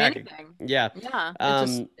Doesn't mean jack. anything. Yeah. Yeah.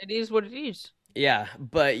 Um It is what it is. yeah,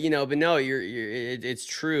 but no, it's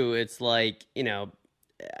true. It's like, the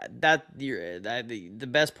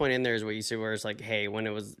best point in there is what you said where it's like, hey, when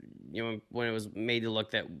it was when it was made to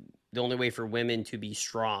look that the only way for women to be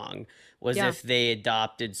strong was Yeah. if they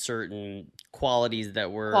adopted certain qualities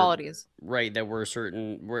that were Qualities. right, that were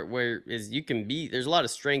certain where is you can be there's a lot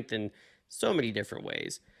of strength in so many different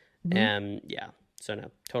ways. Mm-hmm. And yeah, so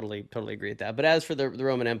no, totally agree with that. But as for the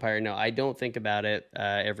Roman Empire, no, I don't think about it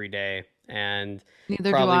every day. And Neither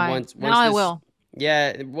do probably I. Now once I this will.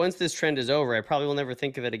 yeah, once this trend is over, I probably will never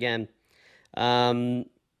think of it again. Um,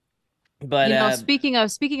 but Speaking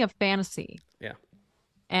of fantasy yeah,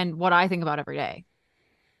 and what I think about every day.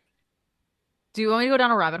 Do you want me to go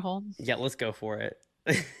down a rabbit hole? yeah, let's go for it.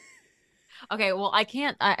 Okay, well, I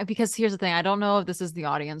can't because here's the thing. I don't know if this is the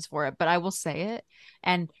audience for it, but I will say it.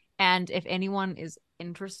 And if anyone is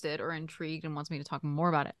interested or intrigued and wants me to talk more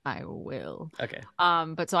about it, I will. Okay,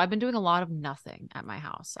 But so I've been doing a lot of nothing at my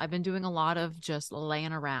house. I've been doing a lot of just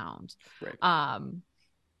laying around. right. Um,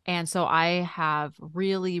 and so I have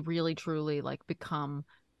really, really, truly like become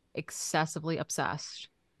excessively obsessed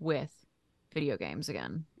with video games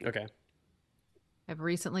again. Okay, I've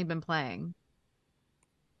recently been playing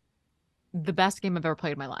the best game I've ever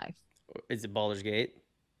played in my life. is it Baldur's Gate?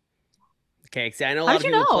 Okay, because I know a How lot did of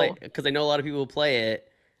you people play know? because I know a lot of people play it.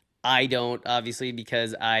 I don't obviously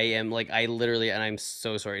because I am like I literally and I'm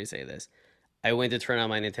so sorry to say this. I went to turn on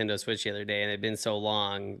my Nintendo Switch the other day, and it'd been so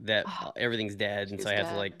long that everything's dead, and so She's I have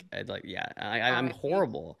to dead. yeah, I'm R.I.P.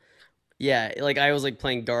 horrible. Yeah, like I was like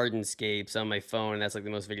playing Gardenscapes on my phone. And that's like the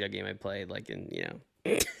most video game I played, like in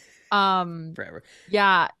Um, forever.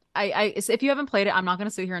 yeah, if you haven't played it, I'm not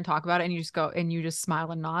gonna sit here and talk about it, and you just go and you just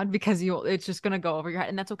smile and nod because it's just gonna go over your head,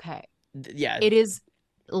 and that's okay. Yeah, It is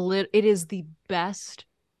it is the best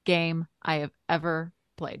game I have ever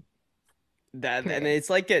played. that and Period. it's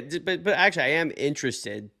like it, but actually I am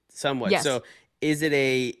interested somewhat. Yes, So is it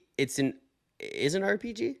a? It's an is an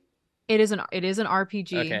RPG? it is an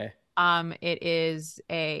RPG. Okay, It is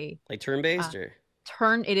a like turn based uh, or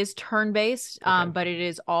it is turn based, okay, but it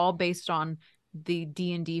is all based on the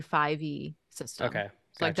D&D 5e system. okay,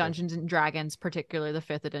 So like gotcha. Dungeons and Dragons, particularly the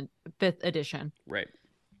fifth edition. Right.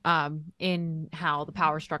 In how the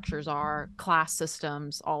power structures are, class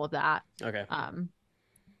systems, all of that. Okay. Um,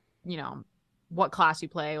 you know, what class you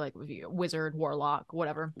play, like wizard, warlock,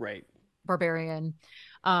 whatever, Right. barbarian.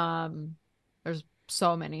 Um, there's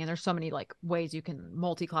so many, and there's so many like ways you can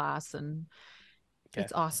multi-class, and Okay.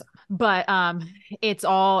 it's awesome. But it's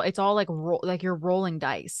all like like you're rolling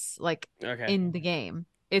dice like Okay. in the game.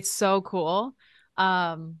 It's so cool.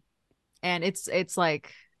 Um, and it's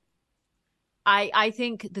like I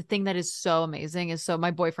think the thing that is so amazing is so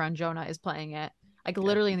my boyfriend Jonah is playing it. Like Okay.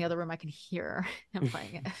 literally in the other room, I can hear him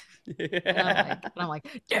playing it. And I'm like,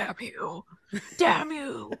 damn you, damn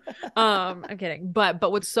you. I'm kidding. But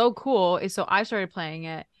what's so cool is so I started playing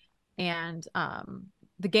it, and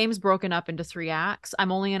the game's broken up into 3 acts.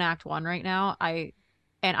 I'm only in act one right now.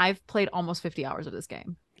 I've played almost 50 hours of this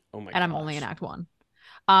game, Oh my and I'm only in gosh. act one.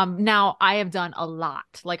 Now I have done a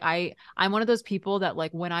lot. Like I'm one of those people that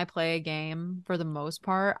like when I play a game for the most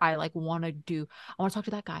part, I like I want to talk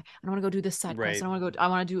to that guy, and I want to go do this side quest, Right. and I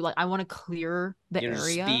want to do like I want to clear the Just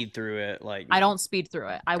area. speed through it. Like I no. don't speed through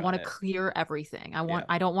it. I Got want to it. clear everything. Yeah.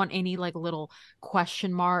 I don't want any like little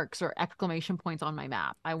question marks or exclamation points on my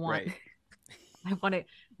map. Right. I want it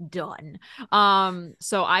done.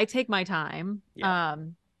 So I take my time. Yeah.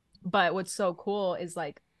 But what's so cool is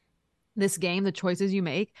like this game, the choices you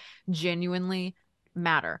make genuinely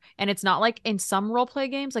matter. And it's not like in some role play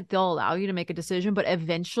games, like they'll allow you to make a decision, but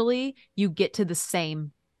eventually you get to the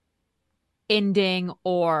same ending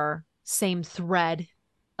or same thread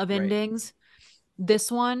of Right. endings.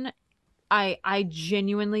 This one, I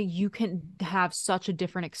genuinely, you can have such a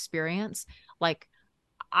different experience. Like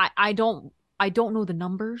I don't know the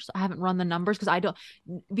numbers. I haven't run the numbers because I don't,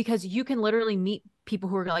 because you can literally meet people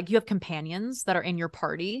who are like, you have companions that are in your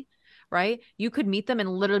party, right? You could meet them and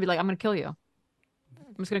literally be like, I'm gonna kill you. I'm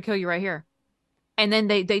just gonna kill you right here. And then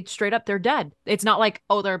they straight up they're dead. It's not like,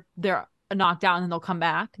 oh, they're knocked out and then they'll come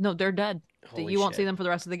back. No, they're dead. Holy You won't see shit. them for the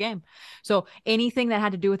rest of the game. So anything that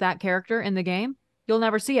had to do with that character in the game, you'll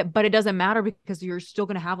never see it. But it doesn't matter because you're still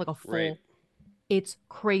gonna have like a Right. full, it's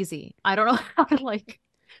crazy. I don't know how to like,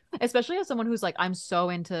 especially as someone who's like, I'm so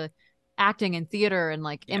into acting and theater and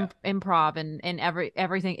like Yeah. improv and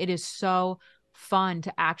everything. It is so fun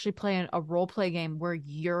to actually play a role play game where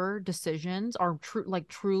your decisions are like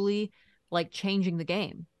truly like changing the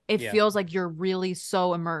game. It Yeah. feels like you're really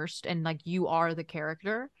so immersed and like you are the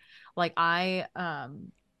character. Like I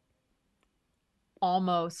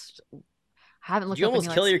almost haven't Did looked you up any almost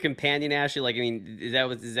like kill your companion, Ashley? Like, I mean, is that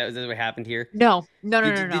what happened here? no, no,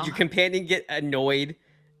 no, no, Did your no. companion get annoyed?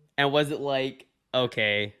 And was it like,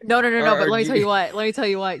 okay, No, no, no, no. But or let do me tell you? you what. Let me tell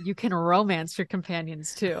you what. You can romance your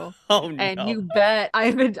companions too. Oh And no, you bet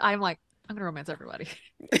I'm like, I'm gonna romance everybody.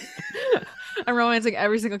 I'm romancing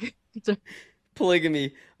every single character.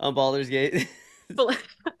 polygamy on Baldur's Gate, Poly-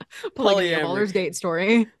 Polygamy, a polyamory, Baldur's Gate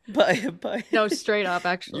story. but No, straight up,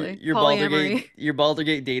 actually. your Polyamory. Your Baldur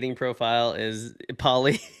Gate dating profile is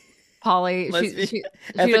poly. Poly. Must be She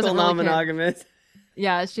ethical doesn't really care. non-monogamous.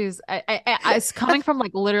 Yeah, she's it's coming from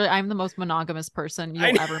like literally I'm the most monogamous person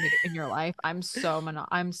I you'll know. ever meet in your life. I'm so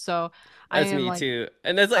I That's am me like too,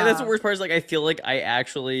 and that's the um worst part. Is like I feel like I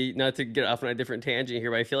actually, not to get off on a different tangent here,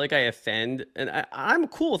 but I feel like I offend, and I'm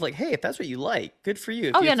cool with like, hey, if that's what you like, good for you.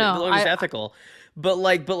 oh yeah, If as no. long as it's ethical, but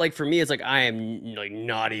like for me, it's like I am like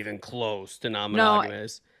not even close to No,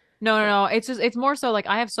 non-monogamous. no. It's just it's more so like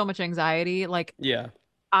I have so much anxiety. Like Yeah,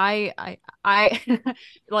 I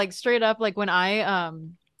like straight up like when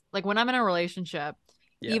I'm in a relationship,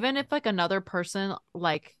 yeah, even if like another person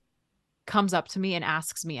like comes up to me and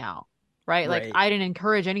asks me out, right? Like right, I didn't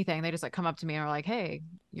encourage anything. They just like come up to me and are like, "Hey,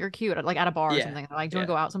 you're cute." Like at a bar or yeah, something. They're like, "Do you want to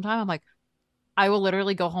yeah, go out sometime?" I'm like, I will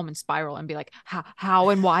literally go home and spiral and be like, how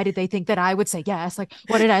and why did they think that I would say yes? Like,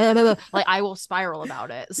 what did I like? I will spiral about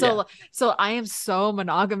it. yeah, So I am so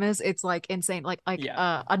monogamous. It's like insane.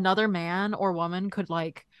 yeah. Another man or woman could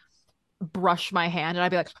like brush my hand and I'd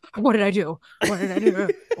be like, what did I do? What did I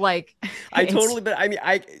do? Like, I it's totally, but I mean,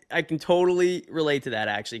 I can totally relate to that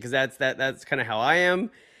actually, because that's kind of how I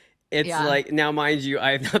am. It's yeah, like, now, mind you,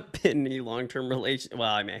 I have not been in any long term relation. Well,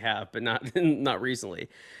 I may have, but not not recently.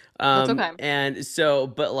 that's okay. And so,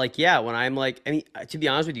 but like, yeah, when I'm like, I mean, to be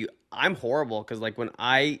honest with you, I'm horrible because like when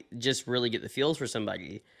I just really get the feels for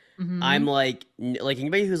somebody, I'm Hmm. like, like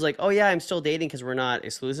anybody who's like, oh yeah, I'm still dating because we're not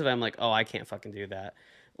exclusive. I'm like, oh, I can't fucking do that.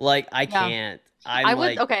 Like, I Yeah. can't. I I'm would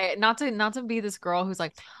like, okay, not to be this girl who's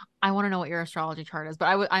like, I want to know what your astrology chart is,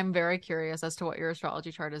 but I'm very curious as to what your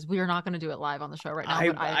astrology chart is. We are not going to do it live on the show right now,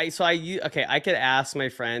 but so okay, I could ask my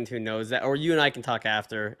friend who knows that, or you and I can talk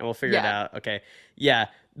after and we'll figure it yeah, out. Okay. Yeah.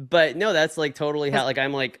 But no, that's like totally how, because like,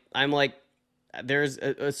 I'm like, there's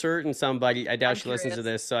a certain somebody, I doubt I'm she listens to curious.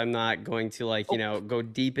 this, so I'm not going to like, Oh, go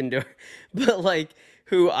deep into her, but like,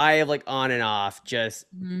 who I have like on and off just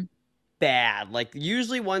mhm. bad. Like,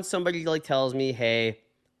 usually once somebody like tells me, hey,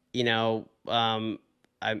 I'm,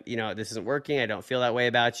 this isn't working. I don't feel that way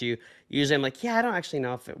about you. Usually I'm like, yeah, I don't actually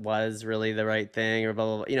know if it was really the right thing or blah,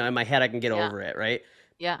 blah, blah. In my head, I can get Yeah, over it, right?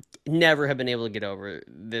 yeah. Never have been able to get over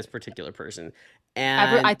this particular person.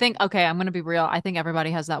 I And think okay, I'm gonna be real. I think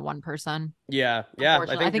everybody has that one person. yeah, yeah,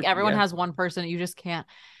 I Unfortunately, I think think you're, everyone yeah. has one person. You just can't.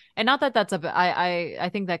 And not that that's I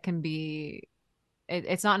think that can be.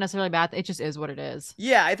 It's not necessarily bad. It just is what it is.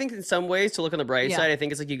 Yeah, I think in some ways, to look on the bright Yeah, side, I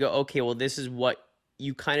think it's like you go, okay, well, this is what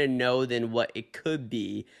you kind of know then what it could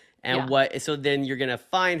be. And yeah, what, so then you're going to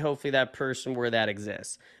find hopefully that person where that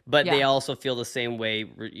exists. But they yeah, also feel the same way,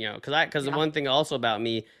 because the yeah, one thing also about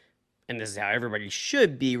me, and this is how everybody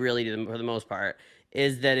should be really for the most part,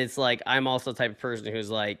 is that it's like I'm also the type of person who's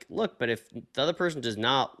like, look, but if the other person does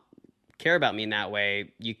not care about me in that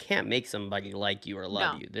way, you can't make somebody like you or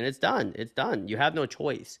love no. you. Then it's done. It's done. You have no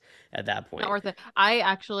choice at that Not point. worth it. I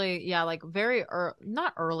actually, yeah, like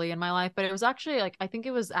not early in my life, but it was actually like I think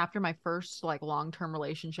it was after my first like long-term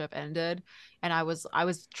relationship ended and I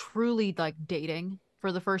was truly like dating.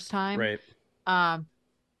 for the first time. Right. Um,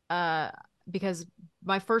 uh, because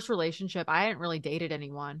my first relationship, I hadn't really dated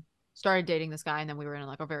anyone. Started dating this guy, and then we were in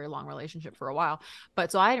like a very long relationship for a while.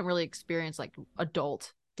 But so I hadn't really experienced like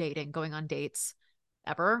adult dating, going on dates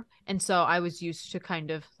ever. And so I was used to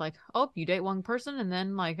kind of like, oh, you date one person and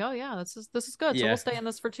then like, oh yeah, this is good. So we'll Yeah. stay in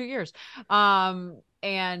this for 2 years.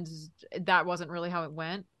 And that wasn't really how it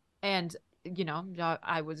went. And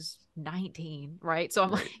I was 19, right? So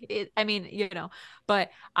I'm like, Right. I mean, but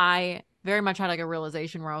I very much had like a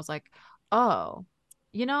realization where I was like, oh,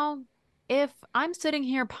 you know, if I'm sitting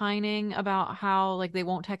here pining about how like they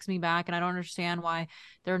won't text me back and I don't understand why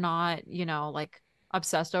they're not, like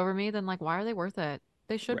obsessed over me, then like why are they worth it?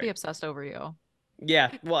 They should be Right. obsessed over you.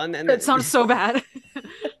 Yeah. Well, It sounds so bad.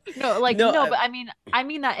 No, like no. no, but I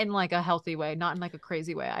mean that in like a healthy way, not in like a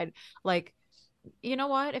crazy way. I'd like, you know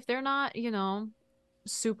what? If they're not,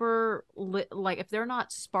 super lit, like if they're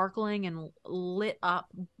not sparkling and lit up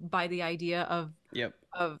by the idea of Yep.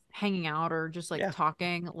 hanging out or just like Yeah.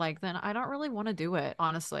 talking, like then I don't really want to do it,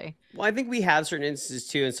 honestly. Well, I think we have certain instances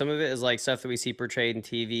too, and some of it is like stuff that we see portrayed in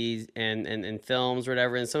TV and films or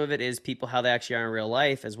whatever, and some of it is people how they actually are in real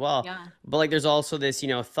life as well. Yeah. But like, there's also this,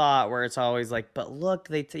 thought where it's always like, but look,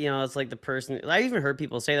 it's like the person. I even heard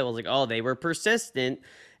people say that was like, oh, they were persistent,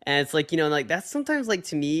 and it's like, like that's sometimes like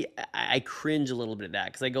to me, I cringe a little bit at that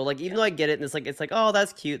because I go like, even Yeah. though I get it, and it's like, oh,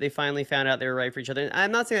 that's cute, they finally found out they were right for each other. And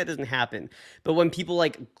I'm not saying that doesn't happen, but when people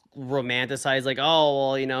like romanticize like,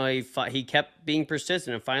 oh well, he kept being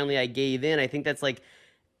persistent and finally I gave in, I think that's like,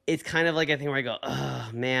 it's kind of like a thing where I go, oh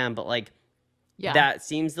man, but like Yeah. that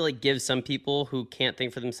seems to like give some people who can't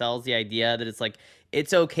think for themselves the idea that it's like,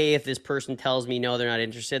 it's okay if this person tells me no, they're not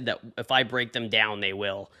interested, that if I break them down they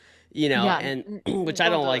will, Yeah. and which I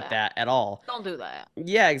Don't don't do like that. that at all. Don't do that.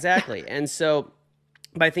 Yeah, exactly. And so,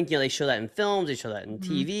 but I think, they show that in films, they show that in Mhm.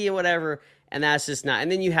 TV and whatever, and that's just not.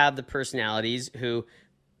 And then you have the personalities who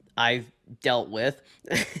I've dealt with,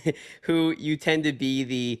 who you tend to be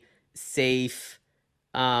the safe,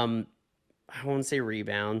 um, I won't say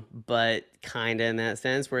rebound, but kind of in that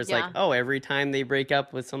sense, where it's like, Yeah. oh, every time they break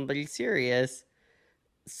up with somebody serious,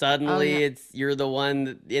 Oh yeah. suddenly you're the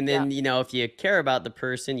one, and Yeah. then if you care about the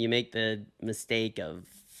person, you make the mistake of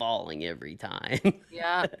falling every time,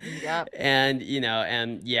 Yeah. Yeah. and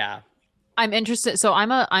yeah, I'm interested. So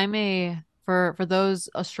I'm a for those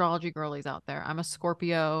astrology girlies out there, I'm a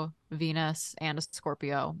Scorpio Venus and a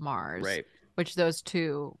Scorpio Mars, right, which those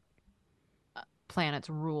two planets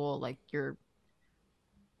rule like your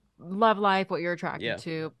love life, what you're attracted yeah.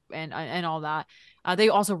 to, and all that. They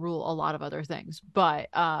also rule a lot of other things, but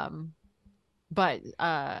I'm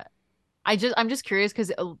just curious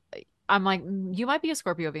because I'm like you might be a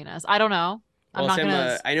Scorpio Venus. I don't know. I'm Well, not Sam,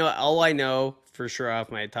 gonna. I know all I know for sure off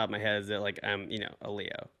my top of my head is that like I'm, a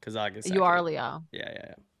Leo because August You are 2nd. a Leo, Yeah, yeah,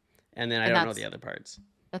 yeah. And then I and don't know the other parts.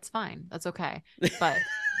 that's fine. That's okay. But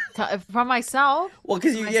from myself, Well,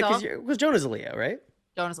 because for because myself, Jonah's a Leo, right?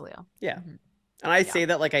 Jonas Leo. Yeah. Hmm. And I Yeah. say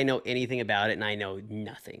that like I know anything about it, and I know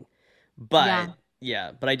nothing. But Yeah.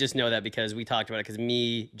 yeah, but I just know that because we talked about it because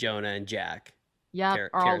me, Jonah, and Jack, Yep. Are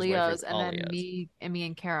all Kara's boyfriend, Leos. And all then Leos. me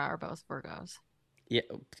and Kara are both Virgos. Yeah,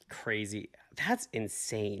 crazy. That's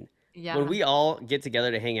insane. When Yeah. we all get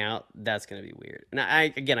together to hang out, that's gonna be weird. And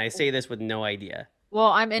I say this with no idea Well,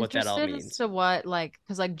 I'm what that all interested as means. to what like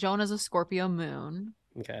because like Jonah's a Scorpio moon.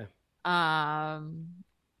 Okay. Um,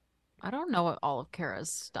 I don't know what all of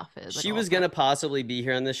Kara's stuff is, like She all of was her. gonna possibly be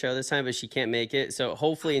here on the show this time, but she can't make it. So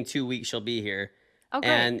hopefully in 2 weeks she'll be here, Oh,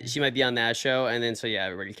 great. and she might be on that show. And then so yeah,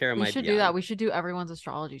 everybody, Kara We might should be do that. on. We should do everyone's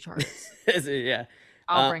astrology charts. So, yeah.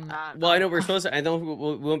 I'll bring that. Well, I know we're supposed to. I don't.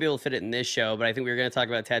 We won't be able to fit it in this show, but I think we were going to talk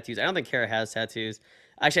about tattoos. I don't think Kara has tattoos.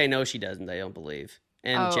 Actually, I know she doesn't. I don't believe,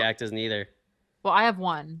 and Oh, Jack doesn't either. well, I have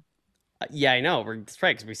one. Yeah, I know. That's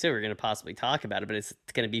right because we said we are going to possibly talk about it, but it's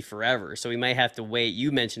going to be forever. So we might have to wait.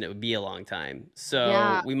 You mentioned it would be a long time, so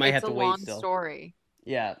Yeah, we might it's have a to wait long still. story.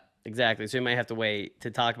 Yeah, exactly. So we might have to wait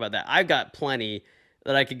to talk about that. I've got plenty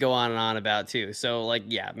that I could go on and on about too. So like,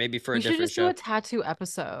 yeah, maybe for a We should different just do show. a tattoo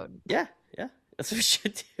episode. Yeah, yeah, that's what we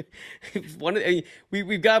should do.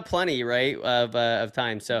 We've got plenty, right, of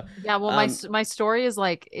time. So, Yeah, well, um, my story is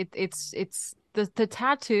like it's the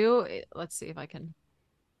tattoo. Let's see if I can.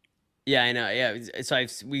 yeah, I know. Yeah, so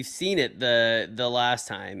we've seen it the last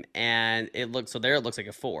time, and it looks, so there it looks like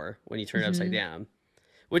a four when you turn it upside Hmm. down,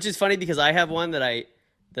 which is funny because I have one that I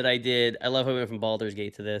did. I love how we went from Baldur's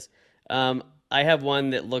Gate to this. I have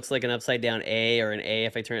one that looks like an upside down A or an A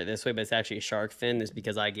if I turn it this way, but it's actually a shark fin. It's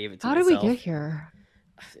because I gave it to How did we get myself. here?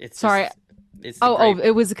 It's Sorry. just it's the Oh, great.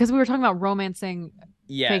 it was because we were talking about romancing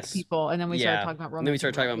fake Yes. people, and then we started Yeah. talking about And then we romantic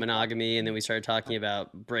started talking love about people. monogamy, and then we started talking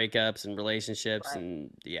about breakups and relationships, Right.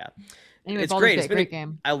 and yeah, Anyway, it's Baldur's great. It's Gate, been great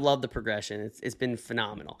game. I love the progression. It's been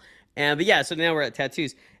phenomenal. And but yeah, so now we're at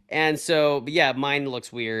tattoos, and so but yeah, mine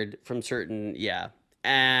looks weird from certain yeah,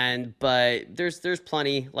 and but there's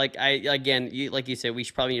plenty. Like I again, like you said, we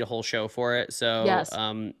should probably need a whole show for it. So Yes.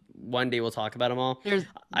 one day we'll talk about them all. There's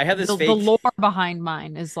I have this the fake. lore behind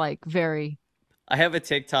mine is like very. I have a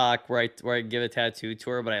TikTok where I give a tattoo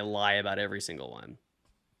tour, but I lie about every single one.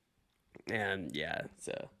 And yeah,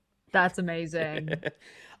 so That's amazing.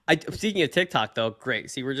 I speaking of TikTok though, great.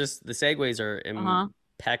 See, we're just the segues are Uh-huh.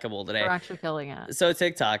 impeccable We're today. actually killing it. So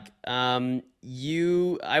TikTok, I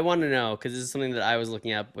want to know because this is something that I was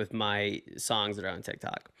looking up with my songs that are on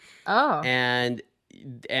TikTok, Oh, and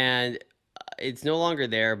and it's no longer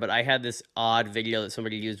there. But I had this odd video that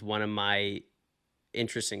somebody used one of my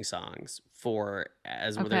interesting songs for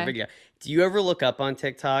as their okay. video. Do you ever look up on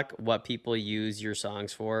TikTok what people use your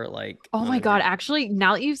songs for, like Oh on my their God. video? Actually,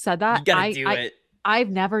 now that you've said You that, gotta do it. I've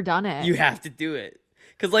never done it. You have to do it.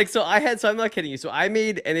 Cause like so I'm not kidding you. So I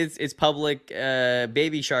made and it's public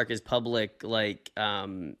Baby Shark is public like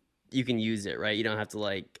you can use it, right? You don't have to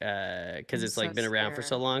like cuz I'm it's so like been around for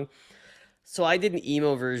so scared. long. So I did an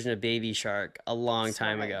emo version of Baby Shark a long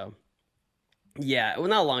time Slay. ago. Yeah, well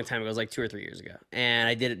not a long time ago, it was like 2 or 3 years ago. And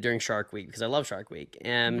I did it during Shark Week because I love Shark Week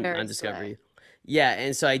and Very on slay. Discovery. Yeah,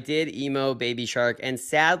 and so I did emo Baby Shark, and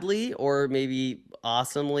sadly, or maybe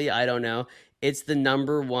awesomely, I don't know, it's the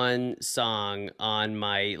number one song on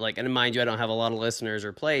my like. And mind you, I don't have a lot of listeners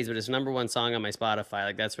or plays, but it's number one song on my Spotify.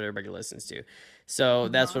 Like that's what everybody listens to. So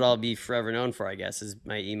that's Uh-huh. what I'll be forever known for, I guess, is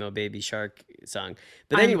my emo Baby Shark song.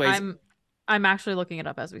 But I'm anyways, I'm I'm actually looking it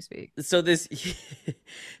up as we speak. so this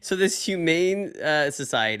so this humane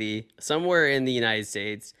society somewhere in the United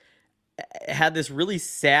States had this really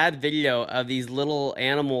sad video of these little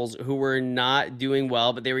animals who were not doing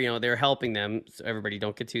well, but they were, they were helping them. So everybody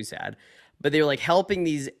don't get too sad. But they were like helping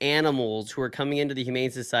these animals who were coming into the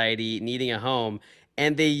Humane Society needing a home.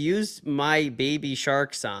 And they used my Baby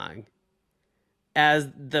Shark song as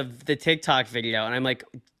the TikTok video. And I'm like,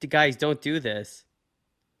 guys, don't do this.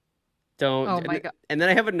 Don't. Oh my God. And then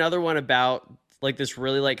I have another one about like this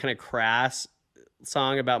really like kind of crass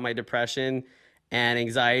song about my depression and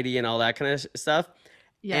anxiety and all that kind of stuff.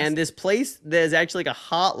 Yes. And this place that is actually like a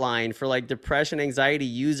hotline for like depression, anxiety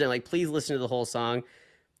user. Like, please listen to the whole song.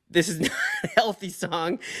 This is not a healthy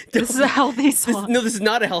song. This is a Don't, healthy song. this is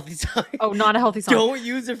not a healthy song. Oh, not a healthy song. Don't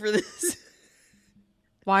use it for this.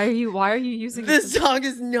 Why are you using it for This this? song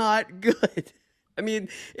is not good. I mean,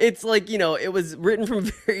 it's like, it was written from a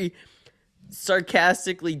very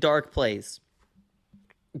sarcastically dark place.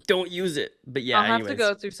 Don't use it. But yeah, I'll have to anyways.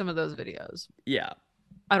 go through some of those videos. Yeah.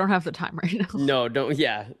 I don't have the time right now. No, don't.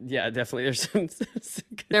 Yeah. Yeah, definitely. There's some good stuff.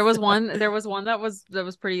 There was one that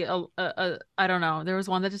was pretty I don't know. There was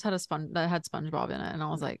one that just had a sponge that had SpongeBob in it and I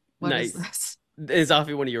was like, what is Nice. this? Is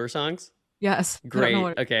Offie one of your songs? Yes. Great.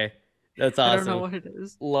 Okay. That's I don't know awesome. what it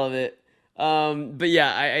is. Love it. But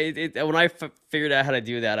yeah, when I figured out how to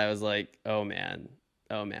do that, I was like, oh man.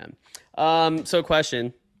 Oh man. So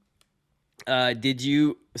question. Did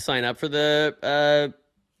you sign up for the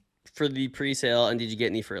pre-sale, and did you get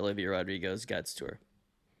any for Olivia Rodrigo's Guts tour?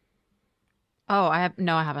 Oh, I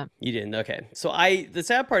haven't. You didn't. Okay. So the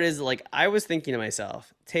sad part is like I was thinking to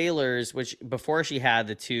myself, Taylor's, which before she had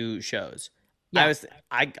the two shows, Yeah.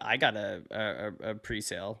 I got a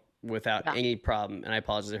pre-sale without Yeah. any problem, and I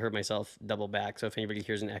apologize. I heard myself double back, so if anybody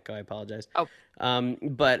hears an echo, I apologize. Oh,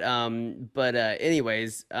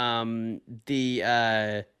 Anyways,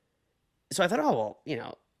 the so I thought, oh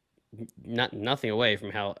well, not nothing away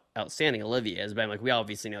from how outstanding Olivia is, but I'm like, we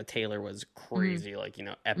obviously know Taylor was hmm crazy, like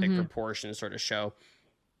epic hmm proportions sort of show.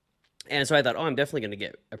 And so I thought, oh, I'm definitely going to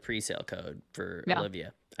get a pre-sale code for Yeah.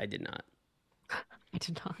 Olivia. I did not. I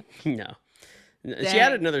did not. No. She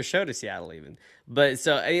added Dang. another show to Seattle even. But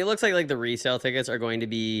so I mean, it looks like the resale tickets are going to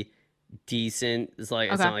be decent. It's Okay.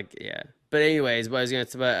 not like yeah. But anyways, what I was going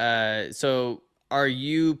to so are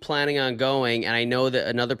you planning on going? And I know that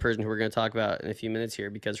another person who we're going to talk about in a few minutes here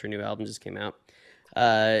because her new album just came out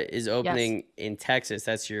is Yes. opening in Texas.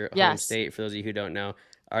 That's your home Yes. state for those of you who don't know.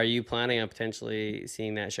 Are you planning on potentially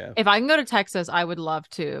seeing that show? If I can go to Texas, I would love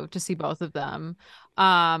to see both of them.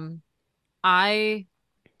 Um, I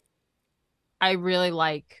I really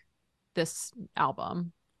like this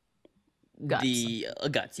album, Guts. The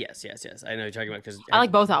Guts, yes, yes, yes. I know you're talking about because I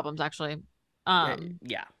like both albums actually. Um,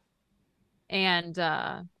 yeah, and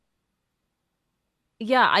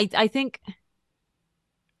yeah, I think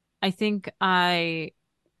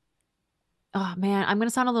oh man, I'm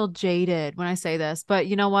gonna sound a little jaded when I say this, but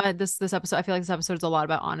you know what? This episode, I feel like this episode is a lot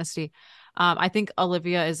about honesty. I think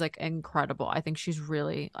Olivia is like incredible. I think she's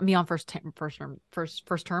really me on first name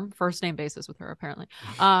basis with her apparently.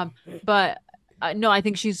 But no, I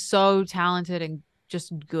think she's so talented and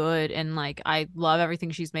just good, and like I love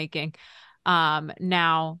everything she's making.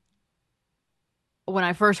 Now when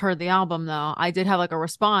I first heard the album though, I did have like a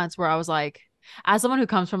response where I was like, as someone who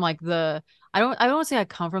comes from like the I don't want to say I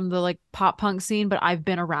come from the like pop punk scene, but I've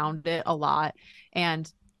been around it a lot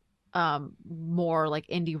and more like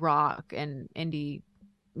indie rock and indie,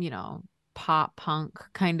 you know, pop punk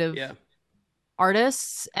kind of Yeah,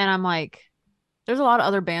 artists. And I'm like, there's a lot of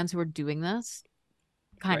other bands who are doing this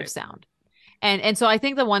kind of right. sound. And so I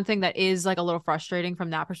think the one thing that is like a little frustrating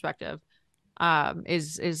from that perspective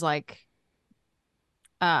is like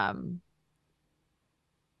um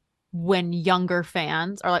when younger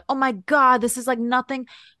fans are like, "Oh my God, this is like nothing.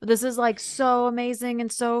 This is like so amazing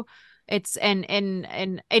and so it's and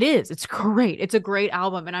it is. It's great. It's a great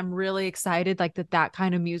album and I'm really excited like that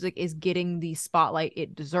kind of music is getting the spotlight it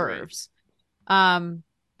Right. deserves." Um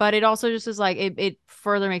but it also just is like it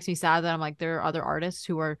further makes me sad that I'm like there are other artists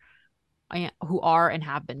who are and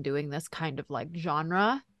have been doing this kind of like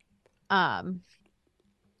genre. Um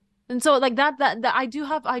and so like that I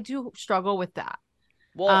do struggle with that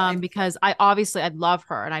Well, I because I obviously I love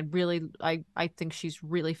her and I think she's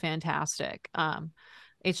really fantastic.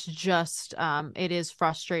 It's just it is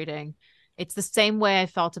frustrating. It's the same way I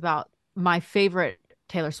felt about my favorite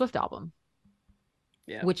Taylor Swift album,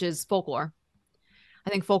 yeah. which is Folklore. I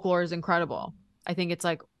think Folklore is incredible. I think it's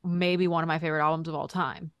like maybe one of my favorite albums of all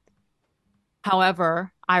time.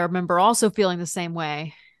 However, I remember also feeling the same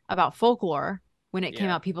way about Folklore when it came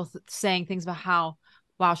Yeah. out, people saying things about how,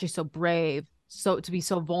 wow, she's so brave, so to be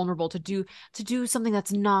so vulnerable to do something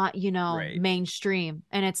that's not, you know, Right. mainstream.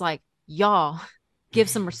 And it's like, y'all give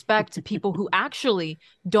some respect to people who actually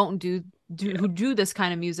don't do Yeah. who do this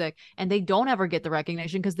kind of music and they don't ever get the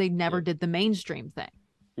recognition because they never Yep. did the mainstream thing,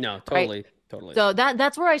 No, right? totally, totally. So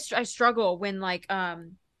that's where I struggle when like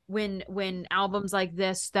when albums like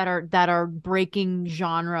this that are breaking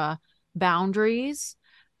genre boundaries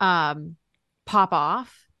um pop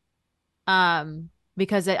off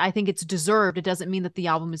because I think it's deserved. It doesn't mean that the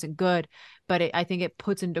album isn't good, but I think it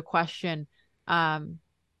puts into question um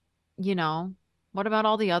you know, what about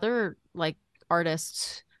all the other like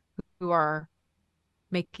artists who are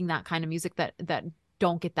making that kind of music that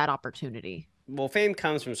don't get that opportunity, Well, fame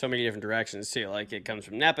comes from so many different directions too. Like it comes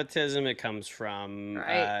from nepotism, it comes from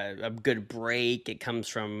right? a good break, it comes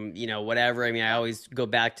from whatever. I mean, I always go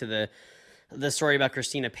back to the story about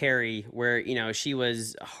Christina Perry, where she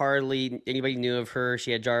was hardly anybody knew of her.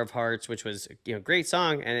 She had Jar of Hearts, which was great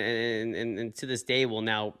song, and to this day we'll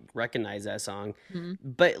now recognize that song. Mm-hmm.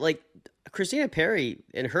 But like Christina Perry,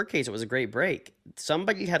 in her case, it was a great break.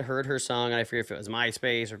 Somebody had heard her song, and I forget if it was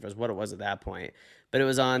MySpace or if it was what it was at that point. But it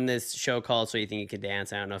was on this show called So You Think You Could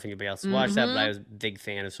Dance. I don't know if anybody else watched that, but I Mm-hmm. was a big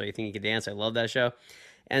fan of So You Think You Could Dance. I love that show.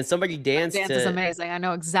 And somebody That danced dance is to, amazing. I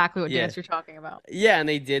know exactly what yeah, dance you're talking about. yeah, and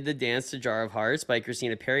they did the dance to Jar of Hearts by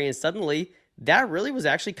Christina Perry, and suddenly that really was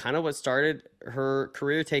actually kind of what started her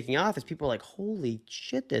career taking off. Is people were like, "Holy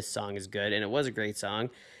shit, this song is good," and it was a great song.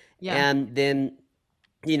 Yeah. And then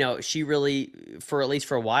she really, for at least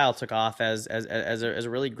for a while, took off as a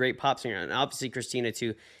really great pop singer. And obviously Christina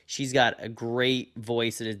too. She's got a great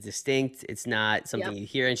voice that is distinct. It's not something Yep. you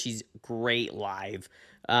hear, and she's great live.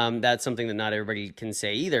 That's something that not everybody can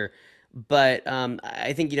say either. But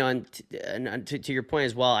I think to your point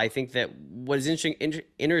as well. I think that what is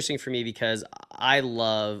interesting for me, because I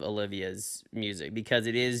love Olivia's music, because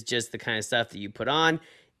it is just the kind of stuff that you put on.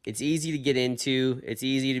 It's easy to get into. It's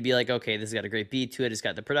easy to be like, okay, this has got a great beat to it. It's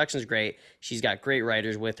got the production's great. She's got great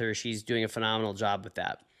writers with her. She's doing a phenomenal job with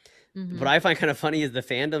that. What Hmm. I find kind of funny is the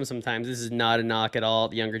fandom sometimes. This is not a knock at all.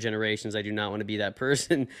 The younger generations, I do not want to be that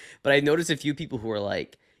person. But I noticed a few people who are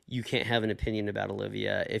like, you can't have an opinion about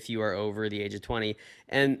Olivia if you are over the age of 20.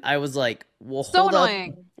 And I was like, well, So hold up.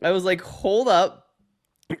 annoying. I was like, hold up.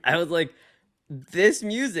 I was like, this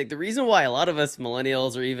music, the reason why a lot of us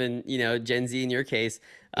millennials, or even Gen Z in your case,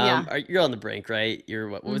 Yeah. you're on the brink, right? You're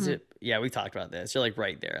what was Hmm. it? Yeah, we talked about this. You're like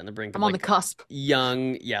right there on the brink I'm of on the like cusp.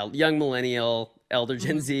 young, yeah, young millennial, elder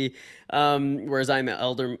Gen Hmm. Z. Whereas I'm an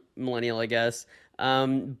elder millennial, I guess. Well,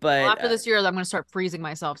 But after this year, I'm going to start freezing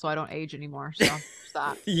myself so I don't age anymore. So there's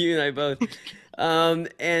that. you and I both.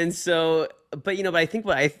 And so, but I think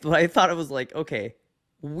what I thought it was like, okay,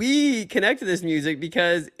 we connect to this music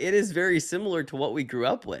because it is very similar to what we grew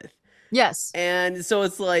up with. Yes. And so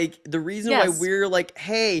it's like the reason why Yes. we're like,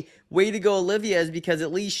 hey, way to go, Olivia, is because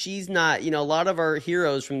at least she's not, a lot of our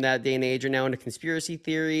heroes from that day and age are now into conspiracy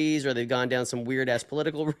theories or they've gone down some weird ass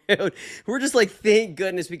political road. We're just like, thank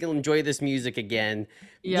goodness we can enjoy this music again.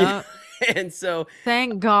 You know? Yeah. And so,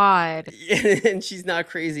 Thank God. and she's not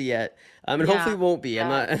crazy yet. And hopefully Yeah. won't be. I'm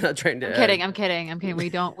Yeah. not, I'm not trying I'm to, kidding. I'm kidding. I'm kidding. We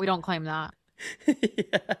don't claim that.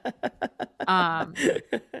 Um, yeah.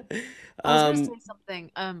 I was gonna um, say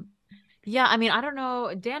something. Yeah, I mean, I don't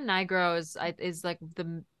know. Dan Nigro is like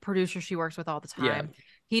the producer she works with all the yeah. time.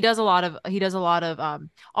 He does a lot of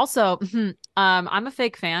also I'm a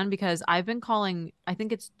fake fan because I've been calling I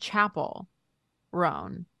think it's Chapel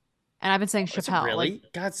Roan and I've been saying Is it Chappelle. Like really?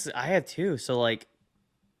 God, I have too. So like,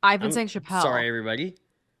 I've been I'm saying sorry, Chappelle. everybody.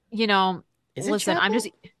 You know, Is it listen,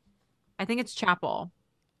 Chapel? I think it's Chapel.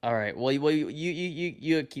 All right. Well,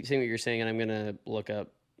 you keep saying what you're saying, and I'm gonna look up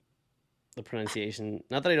the pronunciation.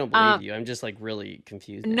 Not that I don't believe Um you. I'm just like really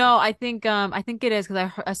confused now. no, I think it is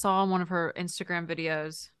because I saw on one of her Instagram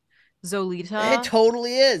videos It Zolita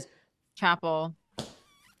totally is. Chapel.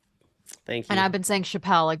 Thank And you. I've been saying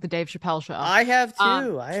Chappelle, like the Dave Chappelle show. I have Um,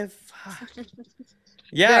 too. I have.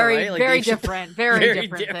 Yeah. very, Right. Like very Dave Chappelle. different, very Very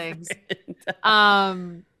different different. things.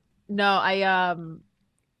 Um, no,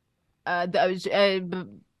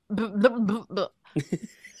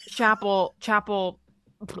 Chapel.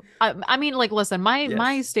 I mean, like, listen, my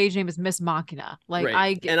Yes. stage name is Miss Machina. Like,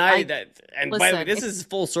 Right. And by the way, listen, this it's is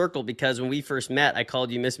full circle because when we first met, I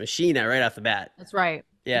called you Miss Machina right off the bat. that's right,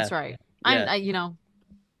 Yeah. that's right. Yeah. I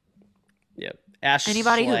Yeah. Ash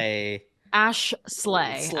anybody who Slay. Ash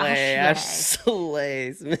Slay, Ash Ash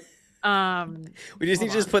Slay. Slays. We just need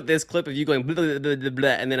Hold to just on. put this clip of you going blah, blah, blah, blah, blah,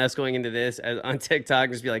 and then us going into this on TikTok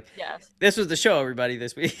and just be like, Yes. this was the show, everybody,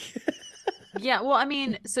 this week. Yeah, well, I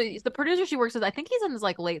mean, so the producer she works with, I think he's in his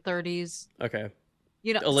like late 30s. Okay.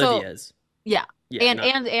 So Olivia's. yeah. Yeah, And not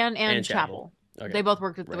and and and and Chapel. Chapel. Okay. They both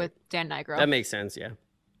worked Right. with Dan That Nigro. makes sense, yeah.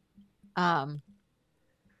 Um,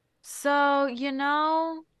 so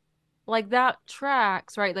like that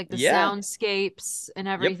tracks, right? Like the Yeah. soundscapes and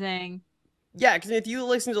Yep. everything. Yeah, because if you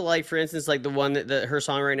listen to like, for instance, like the one her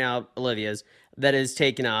song right now, Olivia's, that is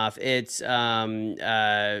taken off, it's get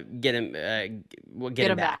him get Get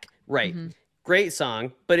him him back. back. Right. Hmm. Great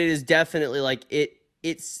song, but it is definitely like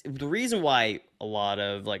it's the reason why a lot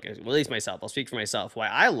of like, well, at least myself, I'll speak for myself, why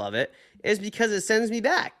I love it is because it sends me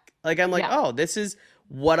back. Like I'm like, Yeah. oh, this is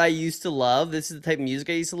what I used to love. This is the type of music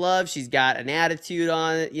I used to love. She's got an attitude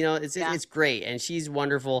on it, Yeah. it's great and she's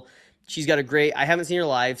wonderful. She's got a great. I haven't seen her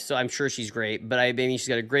live, so I'm sure she's great. But I mean, she's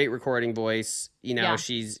got a great recording voice. Yeah.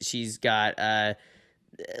 She's got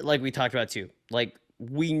like we talked about too. Like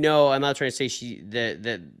we know, I'm not trying to say that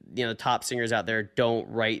the top singers out there don't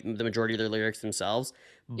write the majority of their lyrics themselves,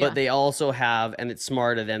 but Yeah. they also have, and it's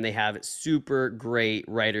smart of them. They have super great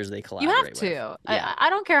writers they You have collaborate with. to. Yeah, I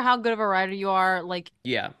don't care how good of a writer you are. Like,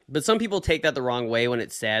 yeah. But some people take that the wrong way when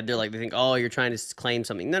it's said. They're like they think, oh, you're trying to claim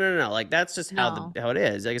something. No, no, no, no. Like that's just no. how it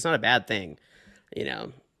is. Like it's not a bad thing. You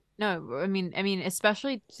know. No, I mean,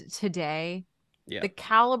 especially today, Yeah. the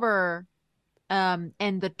caliber and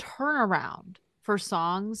the turnaround for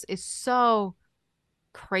songs is so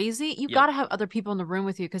crazy. You got Yep. to have other people in the room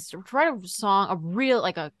with you because to write a song,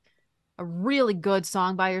 a really good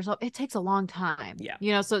song by yourself, it takes a long time.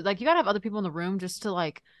 Yeah. So like you got to have other people in the room just to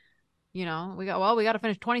like, we got to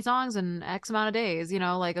finish 20 songs in X amount of days,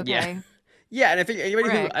 like Yeah. okay, Yeah, and I think anybody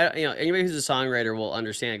who frick. anybody who's a songwriter will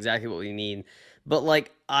understand exactly what we mean. But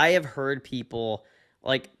like I have heard people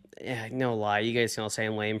like no lie, you guys can all say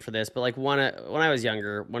I'm lame for this, but like when I was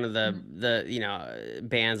younger, one of Mhm. the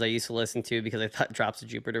bands I used to listen to because I thought Drops of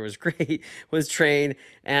Jupiter was great was Train,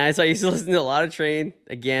 and so I used to listen to a lot of Train.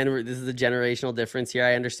 Again, this is a generational difference here.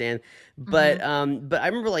 I understand, Mhm. but I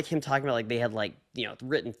remember like him talking about like they had like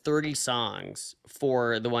written 30 songs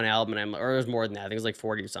for the one album, and or it was more than that. I think it was like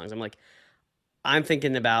 40 songs. I'm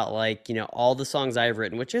thinking about like, all the songs I've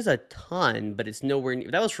written, which is a ton, but it's nowhere near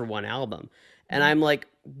that was for one album. And Mhm. I'm like,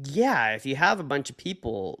 yeah, if you have a bunch of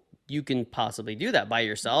people, you can possibly do that by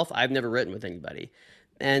yourself. I've never written with anybody.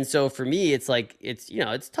 And so for me, it's like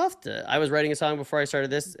it's tough to. I was writing a song before I started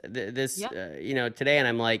this Yeah. today, and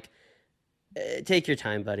I'm like, take your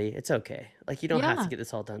time, buddy. It's okay. Like you don't have to Yeah. get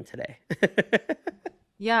this all done today.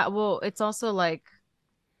 Yeah, well, it's also like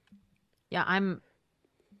yeah, I'm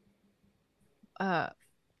uh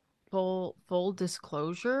full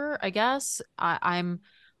disclosure, I guess. I'm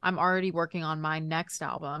already working on my next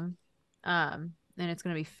album. And it's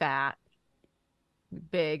gonna be fat,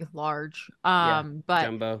 big, large. Yeah,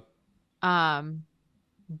 Jumbo. Um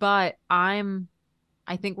but I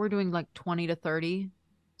think we're doing like 20 to 30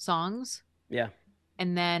 songs. Yeah,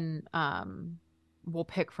 and then we'll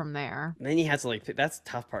pick from there. Then you have to like that's the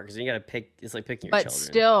tough part because you got to pick. It's like picking your But children.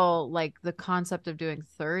 still, like the concept of doing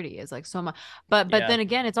 30 is like so much. But Yeah. then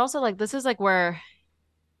again, it's also like this is like where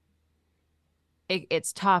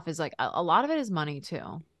it's tough is like a lot of it is money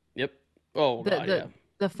too. Yep. Oh The God, yeah.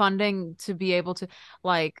 the funding to be able to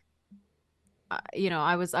like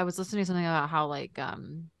I was listening to something about how like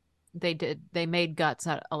they made Guts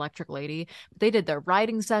at Electric Lady. They did their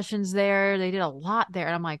writing sessions there. They did a lot there.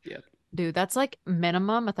 And I'm like, Yep. dude, that's like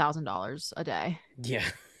minimum $1,000 a day. Yeah.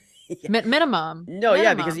 Yeah. Minimum. No,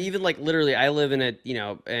 yeah, because Minimum. even like literally, I live in a in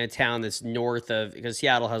a town that's north of because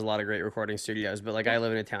Seattle has a lot of great recording studios, but like Yeah. I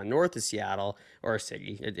live in a town north of Seattle or a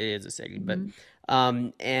city. It is a city, but Hmm.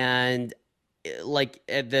 and like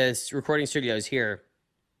at this recording studios here,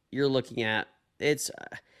 you're looking at it's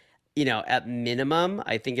at minimum,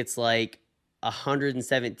 I think it's like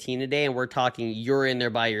 117 a day, and we're talking you're in there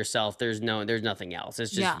by yourself. There's nothing else.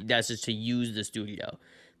 It's just Yeah. that's just to use the studio,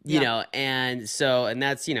 Yeah. and so and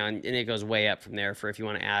that's and it goes way up from there for if you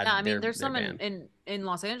want to Yeah, I add mean, their there's their some band. in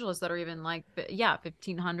Los Angeles that are even like, yeah,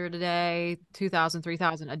 1,500 a day, 2,000,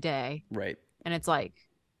 3,000 a day, Right. and it's like,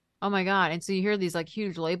 oh my God. And so you hear these like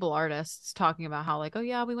huge label artists talking about how like, oh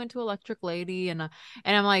yeah, we went to Electric Lady and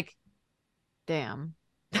I'm like, damn,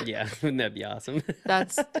 Yeah, wouldn't that be awesome?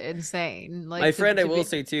 that's insane. My Like friend, I to will be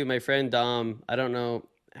say too, my friend Dom, I don't know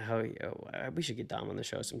how we should get Dom on the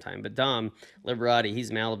show sometime, but Dom Liberati,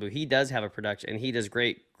 he's Malibu. He does have a production and he does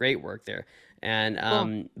great work there. And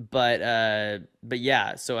cool. but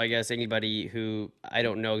yeah, so I guess anybody who I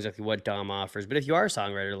don't know exactly what Dom offers, but if you are a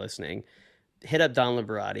songwriter listening, hit up Don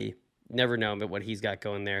Liberati. Never know but what he's got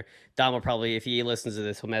going there. Dom will probably, if he listens to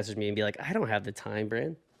this, he'll message me and be like, I don't have the time,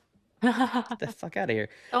 Brand. Get the fuck out of here.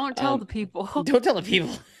 Don't tell Um, the people. don't tell the people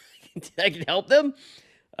I can help them.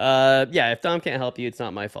 Yeah, if Dom can't help you, it's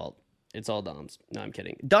not my fault. It's all Dom's. No, I'm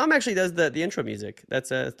kidding. Dom actually does the intro music. That's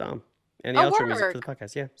Dom, and the Oh, outro music for the work.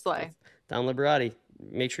 podcast. Yeah, Slay. that's Dom Liberati.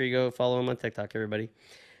 Make sure you go follow him on TikTok, everybody.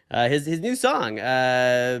 His new song.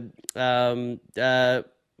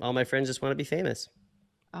 All my friends just want to be famous.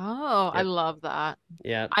 Oh, I Yep. love that.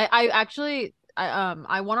 Yeah. I actually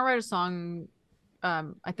I want to write a song.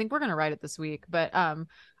 I think we're gonna write it this week, but I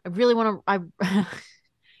really want to I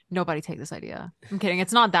nobody take this idea. I'm kidding.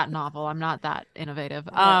 It's not that novel. I'm not that innovative.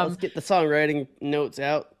 All right, let's get the songwriting notes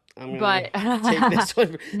out. I'm gonna But take this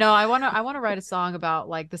one. no, I want to write a song about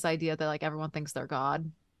like this idea that like everyone thinks they're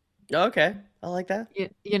God. Okay, I like that.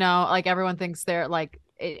 Like everyone thinks they're like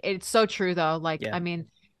it's so true though. Like Yeah. I mean,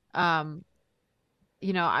 um,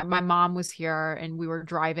 my mom was here and we were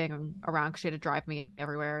driving around 'cause she had to drive me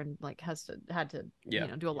everywhere and like had to Yeah.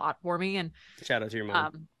 do a lot for me and Shout out to your mom.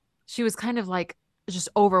 um she was kind of like just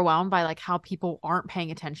overwhelmed by like how people aren't paying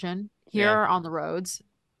attention here Yeah. on the roads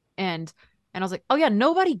and I was like, oh yeah,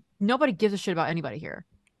 nobody gives a shit about anybody here.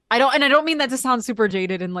 I don't mean that to sound super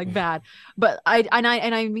jaded and like bad, but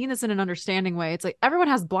I mean this in an understanding way. It's like everyone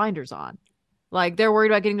has blinders on. Like they're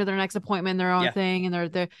worried about getting to their next appointment, their own Yeah. thing,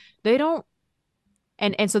 and they don't.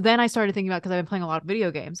 And so then I started thinking about because I've been playing a lot of video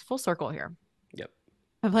games. Full circle here. Yep.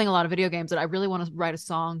 I'm playing a lot of video games that I really want to write a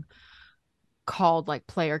song called like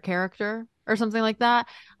player character or something like that.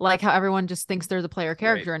 Like how everyone just thinks they're the player Right.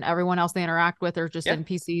 character and everyone else they interact with are just Yeah.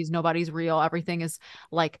 NPCs. Nobody's real. Everything is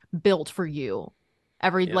like built for you.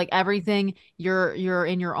 Yep. Everything you're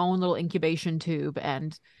in your own little incubation tube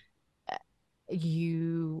and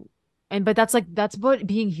you but that's what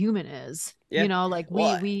being human is. Yeah. Like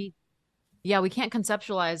Well, we yeah, we can't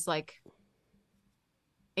conceptualize like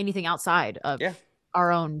anything outside of yeah.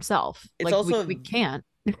 our own self. It's Like also we can't.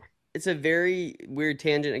 it's a very weird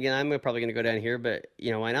tangent. Again, I'm probably gonna go down here, but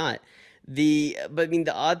why not? But I mean,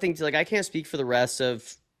 the odd thing to like, I can't speak for the rest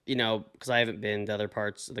of because I haven't been to other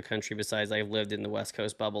parts of the country besides I've lived in the West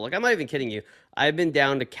Coast bubble. Like, I'm not even kidding you. I've been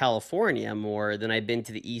down to California more than I've been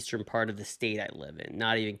to the eastern part of the state I live in.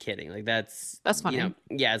 Not even kidding. Like, that's That's funny.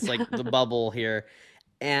 yeah, it's like the bubble here,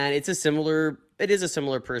 and it is a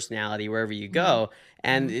similar personality wherever you Hmm. go.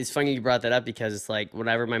 And Hmm. it's funny you brought that up because it's like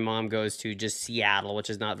whenever my mom goes to just Seattle, which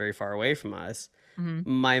is not very far away from us, Hmm.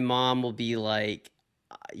 my mom will be like,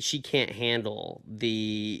 she can't handle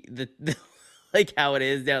the like how it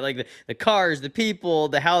is down, like the cars, the people,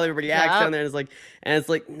 the how everybody acts Yeah. down there. And it's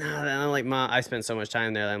like, no, nah. And I'm like, mom, I spent so much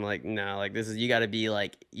time there that I'm like, no, like this is, you got to be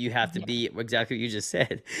like, you have to Yeah. be exactly what you just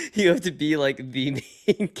said. You have to be like the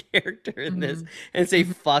main character in this Hmm. and say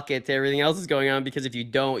Hmm. fuck it to everything else that's going on, because if you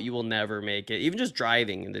don't, you will never make it, even just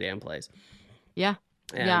driving in the damn place. Yeah.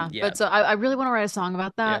 And Yeah. yeah, But so I really want to write a song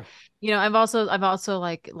about yeah, that. I've also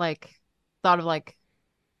like thought of like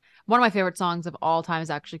one of my favorite songs of all time is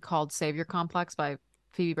actually called Savior Complex by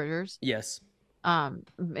Phoebe Bridgers. yes,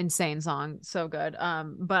 Insane song, so good.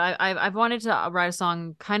 But I've wanted to write a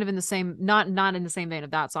song kind of in the same, not in the same vein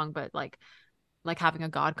of that song, but like having a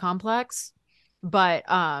God complex, but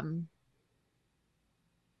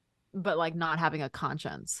like not having a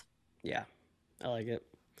conscience, Yeah, I like it.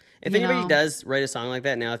 If you anybody know. does write a song like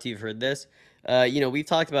that now, if you've heard this, we've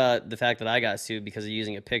talked about the fact that I got sued because of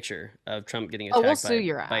using a picture of Trump getting Oh, we'll attacked sue by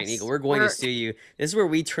your an eagle. ass. We're going to sue you. This is where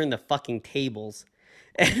we turn the fucking tables,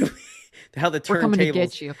 and how the We're coming to turntables.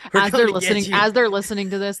 get you. We're coming to get you. As they're listening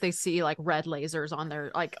to this, they see like red lasers on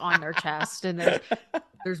their chest, and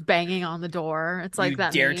there's banging on the door. It's You like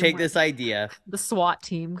that dare meme take where this idea the SWAT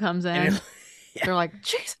team comes and in. yeah, They're like,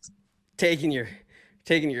 Jesus. taking your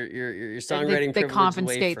songwriting They privilege away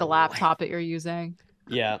confiscate for the life. laptop that you're using.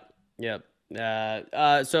 Yeah, yep.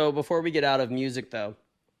 So before we get out of music, though,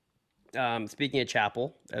 speaking of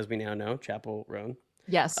Chapel, as we now know, Chapel Roan,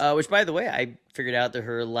 Yes. which by the way, I figured out that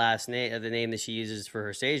her last name, the name that she uses for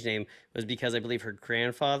her stage name, was because I believe her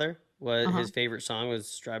grandfather was Uh-huh. his favorite song was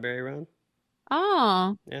Strawberry Roan.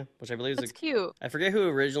 Oh, Yeah, which I believe is a, that's cute. I forget who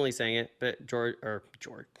originally sang it, but George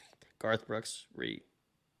Garth Brooks remade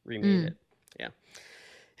Mm. it. Yeah.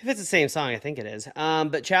 If it's the same song, I think it is.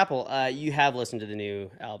 But Chapel, you have listened to the new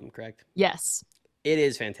album, correct? Yes. It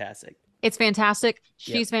is fantastic. It's fantastic.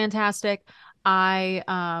 Yep. She's fantastic. I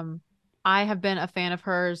um I have been a fan of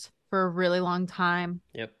hers for a really long time.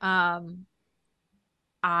 Yep. Um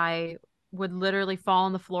I would literally fall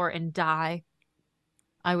on the floor and die.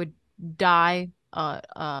 I would die a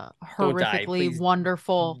Don't die, horrifically please.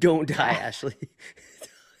 wonderful Don't die, death. Ashley.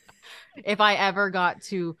 If I ever got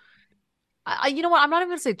to you know what? I'm not even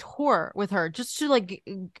gonna say tour with her, just to like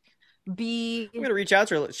I'm be. gonna reach out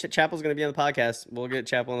to her. Chapel's gonna be on the podcast. We'll get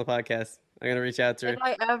Chapel on the podcast. I'm gonna reach out to If her.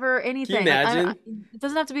 I ever Can you anything like imagine? it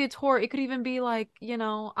doesn't have to be a tour. It could even be like,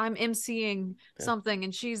 I'm emceeing Yeah. something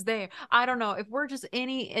and she's there. I don't know if we're just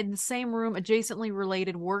any in the same room, adjacently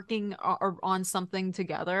related, working or on something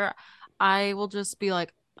together. I will just be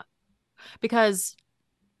like, because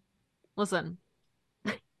listen,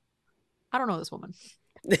 I don't know this woman.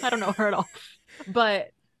 I don't know her at all,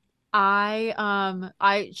 but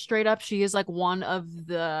I straight up, she is like one of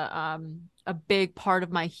the a big part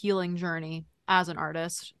of my healing journey as an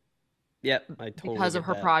artist Yep, I totally because of get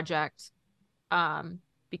her that. project, um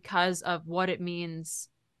because of what it means,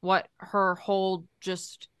 what her whole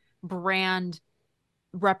just brand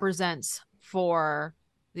represents for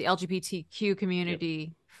the LGBTQ Yep.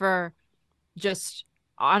 community, for just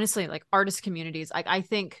honestly like artist communities. I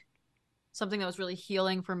think something that was really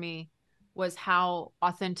healing for me was how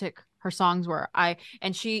authentic her songs were.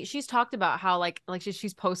 She's talked about how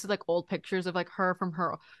she's posted like old pictures of like her from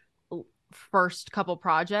her first couple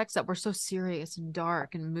projects that were so serious and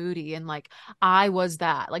dark and moody, and like I was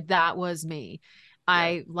that, like that was me. Yeah.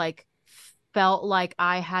 I like felt like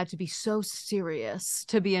I had to be so serious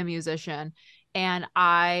to be a musician, and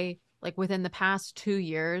I like within the past 2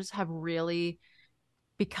 years have really,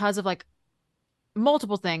 because of like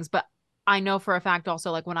multiple things, but I know for a fact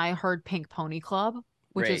also like when I heard Pink Pony Club,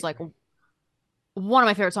 which is Great. like one of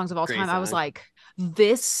my favorite songs of all Great time, I was song. like,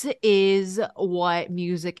 this is what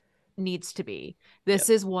music needs to be. This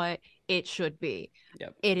Yep. is what it should be.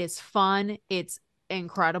 Yep. It is fun, it's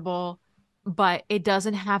incredible, but it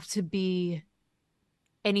doesn't have to be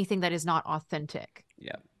anything that is not authentic.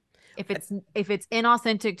 Yep. If I, it's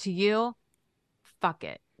inauthentic to you, fuck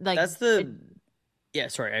it. Like that's the. Yeah,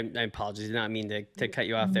 sorry. I apologize. Did not mean to cut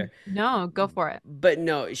you off there. no, go for it. But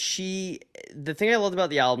no, the thing I loved about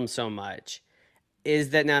the album so much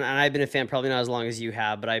is that now, and I've been a fan probably not as long as you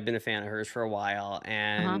have, but I've been a fan of hers for a while,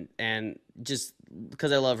 Uh-huh. and just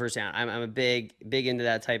because I love her sound, I'm a big into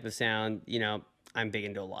that type of sound. I'm big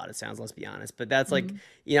into a lot of sounds. Let's be honest, but that's like,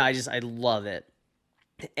 Mm-hmm. I love it.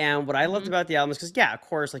 And what I loved Mm-hmm. about the album is because yeah, of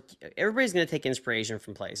course, like everybody's gonna take inspiration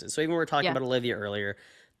from places. So even when we were talking Yeah. about Olivia earlier,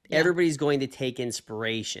 Yeah. everybody's going to take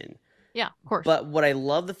inspiration. Yeah, of course. But what I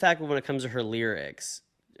love the fact when it comes to her lyrics,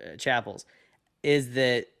 Chapels, is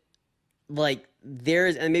that like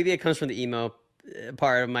there's, and maybe it comes from the emo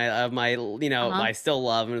part of my Uh-huh. I still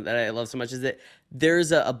love and that I love so much, is that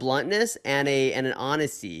there's a bluntness and an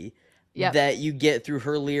honesty Yep. that you get through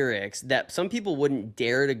her lyrics that some people wouldn't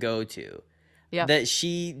dare to go to, Yep. that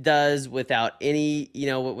she does without any,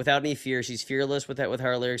 without any fear. She's fearless with that, with how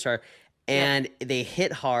her lyrics are, Yep. and they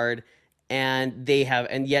hit hard, and they have,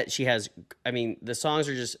 and yet she has. I mean, the songs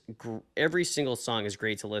are just every single song is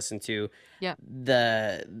great to listen to. Yep.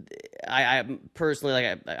 The I personally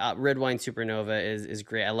like Red Wine Supernova is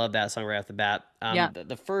great. I love that song right off the bat. Yeah.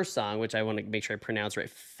 The first song, which I want to make sure I pronounce right,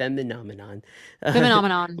 Phenomenon,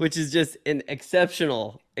 Phenomenon. which is just an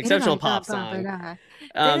exceptional pop song.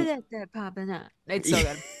 Um, It's so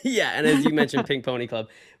good. yeah, and as you mentioned, Pink Pony Club,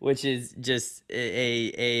 which is just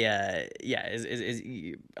yeah,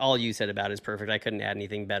 all you said about it is perfect. I couldn't add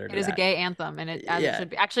anything better to It is a that. gay anthem, and it as it Yeah, should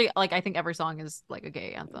be. Actually, like I think every song is like a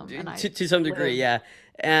gay anthem, and I to some degree, live. yeah.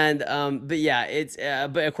 And but yeah, it's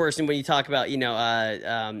but of course, when you talk about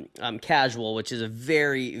Casual, which is a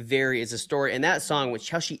very it's a story, and that song, which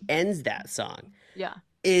how she ends that song Yeah.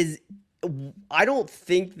 is, I don't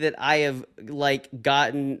think that I have like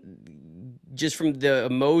gotten just from the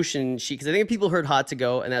emotion she, because I think if people heard Hot to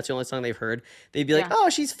Go and that's the only song they've heard, they'd be like, Yeah. oh,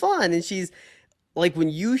 she's fun, and she's like, when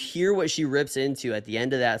you hear what she rips into at the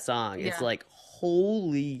end of that song, it's Yeah. like,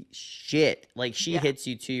 holy shit. Like, she Yeah. hits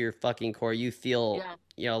you to your fucking core. You feel,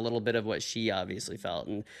 Yeah. a little bit of what she obviously felt.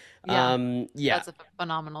 And Yeah. yeah, That's a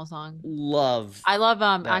phenomenal song. love I love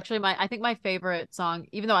that. actually I think my favorite song,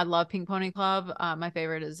 even though I love Pink Pony Club, my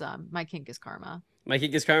favorite is My Kink is Karma. My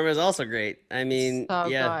Kiki's Karma is also great. I It's mean, so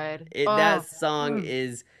yeah, good. that Oh, song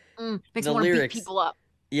is makes me the want to beat lyrics. people up.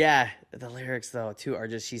 Yeah, the lyrics though too are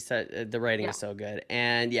just, she said, the writing Yeah. is so good.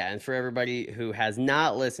 And yeah, and for everybody who has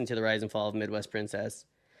not listened to the Rise and Fall of Midwest Princess,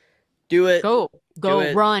 do it. Go, Do go,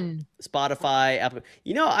 it. run. Spotify, Apple.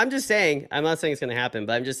 I'm just saying, I'm not saying it's going to happen,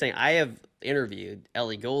 but I'm just saying I have interviewed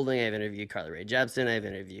Ellie Goulding, I've interviewed Carly Rae Jepsen, I've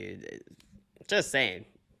interviewed, just saying,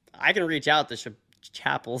 I can reach out to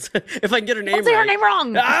Chapels if I can get her Don't name say her right. name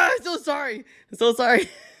wrong. Ah, I'm so sorry. I'm so sorry.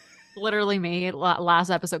 Literally me. Last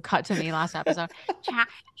episode, cut to me. Last episode,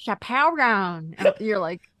 Chappelle round. And you're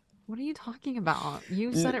like, what are you talking about?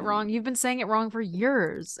 You said it wrong. You've been saying it wrong for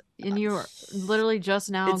years, and you're literally just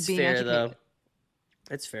now It's being fair though. educated.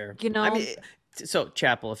 It's fair. You I know, mean, so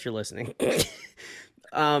Chapel, if you're listening,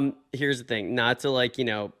 here's the thing. Not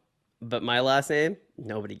to but my last name,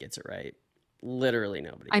 nobody gets it right. Literally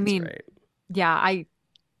nobody I gets it mean, yeah,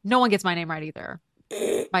 no one gets my name right either.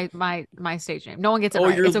 right. My stage name. No one gets it Oh,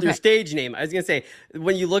 right. It's your okay. stage name. I was gonna say,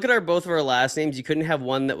 when you look at both of our last names, you couldn't have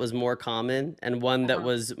one that was more common and one that Uh-huh.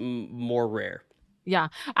 was more rare. Yeah.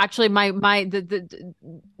 Actually,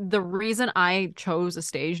 the reason I chose a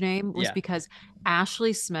stage name was Yeah, because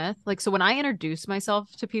Ashley Smith, like, so when I introduce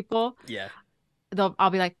myself to people, yeah. I'll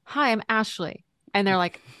be like, "Hi, I'm Ashley." And they're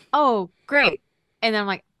like, "Oh, great." And then I'm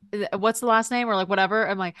like, "What's the last name?" Or like whatever.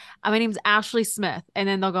 I'm like, "My name's Ashley Smith." And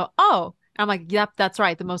then they'll go, "Oh." I'm like, "Yep, that's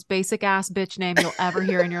right. The most basic ass bitch name you'll ever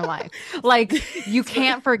hear in your life." Like, you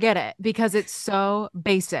can't forget it because it's so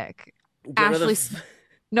basic. Do you know Ashley,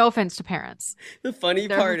 no offense to parents. the funny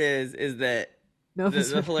They're part is that no offense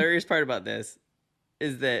the to parents. hilarious part about this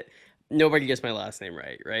is that nobody gets my last name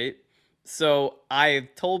right, right? So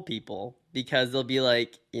I've told people, because they'll be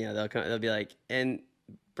like, they'll be like, and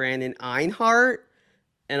Brandon Einhart,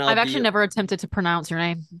 and I'll I've be, actually never attempted to pronounce your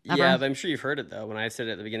name yeah, ever. but I'm sure you've heard it though when I said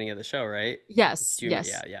it at the beginning of the show, right? Yes, Yeah,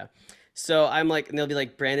 yes. yeah. So I'm like, and they'll be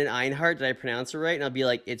like, Brandon Einhart, did I pronounce it right? And I'll be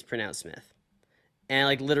like, it's pronounced Smith, and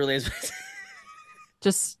like literally,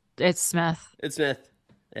 Just it's Smith. it's Smith.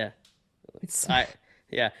 Yeah, It's I Smith.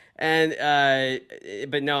 yeah, and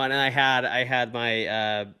but no, and I had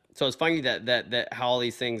my so it's funny that how all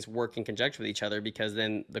these things work in conjunction with each other, because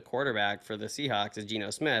then the quarterback for the Seahawks is Geno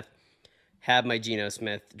Smith. Had my Geno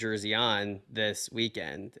Smith jersey on this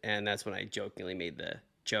weekend, and that's when I jokingly made the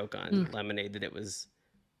joke on Lemonade that it was,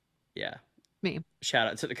 yeah. Me. Shout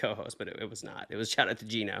out to the co-host, but it was not. It was shout out to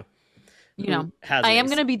Gino, You who know, has I am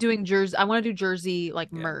nice, gonna be doing jersey. I want to do jersey like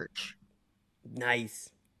yeah, merch. nice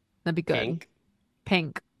That'd be good. pink,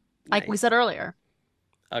 Pink, like we nice. said earlier.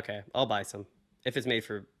 Okay, I'll buy some if it's made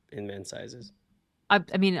for in men's sizes. I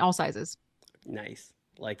mean, all sizes, Nice,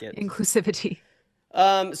 like it. inclusivity.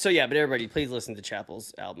 So yeah, but everybody, please listen to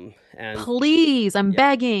Chapel's album, and Please, I'm yeah,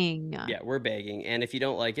 begging. yeah, we're begging, and if you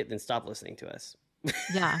don't like it, then stop listening to us.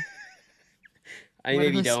 Yeah, I mean,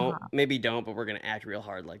 literally stop. maybe don't, but we're gonna act real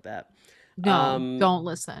hard like that. No, don't Um,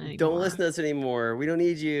 listen don't listen anymore. to us anymore. We don't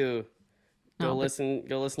need you. No, but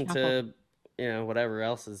Go listen Chapel, to whatever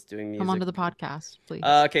else is doing come music. onto the podcast, please.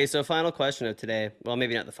 Okay, so final question of today. Well,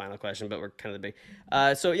 maybe not the final question, but we're kind of the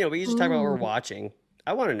big. So we usually talk about what we're Ooh. watching.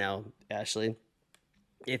 I want to know, Ashley,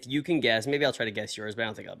 if you can guess. Maybe I'll try to guess yours, but I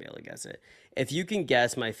don't think I'll be able to guess it. If you can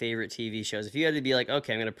guess my favorite TV shows, if you had to be like,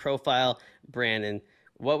 okay, I'm gonna profile Brandon,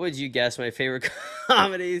 what would you guess my favorite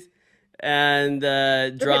comedies and Your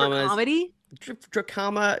favorite dramas? comedy?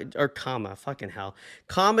 Drama or comma? Fucking hell,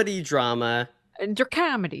 comedy drama. Your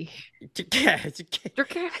comedy. Your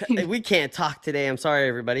comedy. We can't talk today. I'm sorry,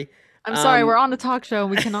 everybody. I'm sorry, we're Um, on the talk show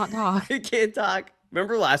and we cannot talk. we can't talk.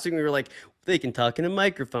 Remember last week we were like, they can talk into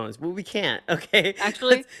microphones. Well, we can't. Okay.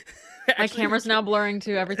 Actually, My Actually, camera's now blurring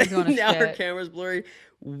too. Everything's going to now her shit. camera's blurry.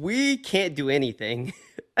 We can't do anything.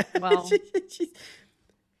 Well, She's-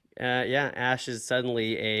 yeah, Ash is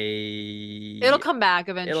suddenly it'll a. come back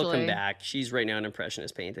It'll come eventually. back. She's right now an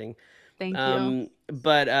impressionist painting. Thank you.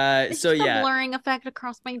 But It's so just a yeah, blurring effect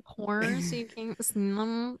across my pores, so you can't see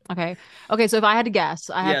them. Okay. Okay, so if I had to guess,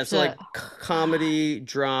 I yeah. have So like to. comedy,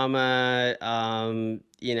 drama,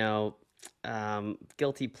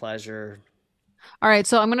 guilty pleasure. All right,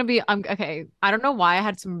 so I'm okay. I don't know why I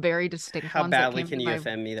had some very distinct How ones that badly came can to you my.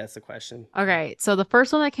 offend me? That's the question. Okay, so the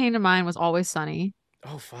first one that came to mind was Always Sunny.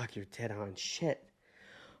 Oh fuck, you're dead on. Shit.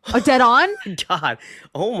 Oh, dead on? God.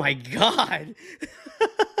 Oh my God.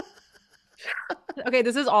 Okay,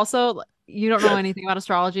 this is also you don't know anything about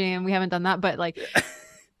astrology and we haven't done that, but like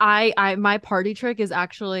I my party trick is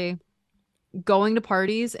actually going to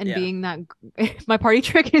parties and Yeah. being that my party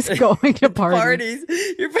trick is going to The parties.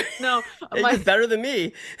 parties. You're, No, you're my just better than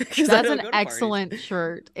me because I that's don't an go to parties. excellent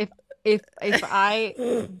shirt. If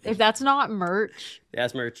that's not merch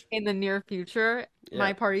That's merch. in the near future, Yeah.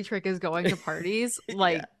 my party trick is going to parties. Yeah.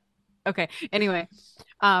 Like, okay. Anyway,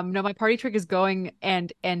 no, my party trick is going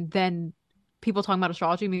and then people talking about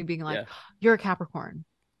astrology, me being like, Yeah. "You're a Capricorn,"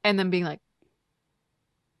 and then being like,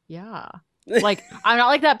 "Yeah." Like I'm not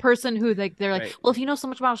like that person who like they're like, Right. "Well, if you know so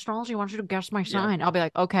much about astrology, I want you to guess my Yeah. sign." I'll be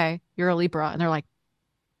like, "Okay, you're a Libra," and they're like,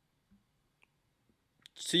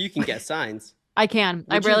 So you can guess signs. "I can.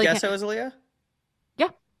 I Would you barely guess can." I was a Leo? Yeah.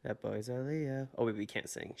 That boy's a Leo. Oh, wait, we can't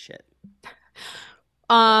sing. Shit.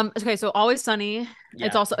 Okay, so Always Sunny. It's Yeah.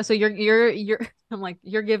 also so you're I'm like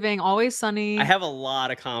you're giving Always I Sunny. have a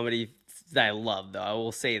lot of comedy that I love, though. I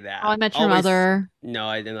will say How that. I Met Your Always. Mother. No,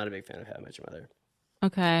 I'm not a big fan of How I Met Your Mother.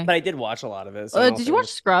 Okay. But I did watch a lot of it. So in all Did you watch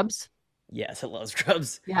fairness, Scrubs? yes, I love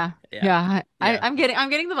Scrubs. Yeah. Yeah. Yeah. Yeah. I'm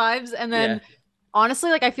getting the vibes. And Yeah. then honestly,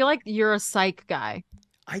 like I feel like you're a psych guy.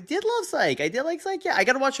 I did love Psych. I did like Psych. Yeah, I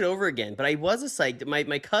got to watch it over again. But I was a Psych.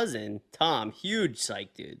 My cousin, Tom, huge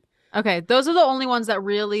Psych dude. Okay, those are the only ones that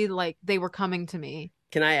really like they were coming to me.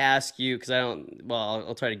 Can I ask you, because I don't, well,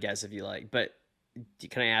 I'll try to guess if you like, but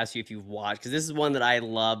can I ask you if you've watched? Because this is one that I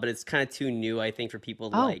love, but it's kind of too new, I think, for people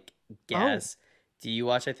to Oh, like oh, guess. Do you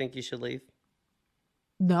watch I Think You Should Leave?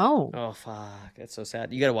 no. Oh fuck, that's so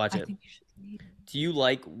sad. You gotta watch I it. think you should leave. Do you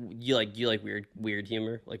like weird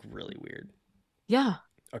humor? Like really weird. Yeah.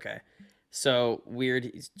 Okay. So weird. Do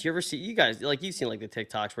you ever see you guys like you've seen like the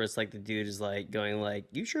TikToks where it's like the dude is like going like,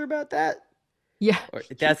 "You sure about that?" Yeah. Or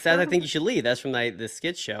You that's I sure? think you should leave. That's from the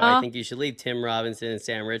skit show. I Uh, think you should leave. Tim Robinson and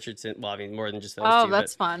Sam Richardson. Well, I mean more than just those oh, two, but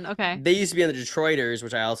that's fun. Okay. they used to be on the Detroiters,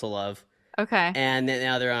 which I also love, Okay. and then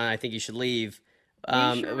now they're on I think you should leave. You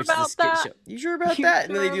sure Which is a about skit that? show. You sure about You that?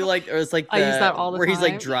 And then they sure do about like, or it's like I use the that all the where he's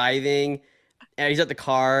like time. driving, and he's at the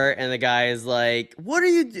car, and the guy is like, What are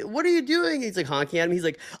you doing?" He's like honking at him. He's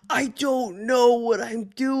like, "I don't know what I'm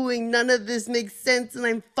doing. None of this makes sense, and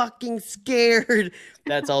I'm fucking scared."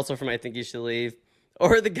 That's also from I think you should leave.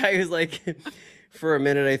 Or the guy who's like, "For a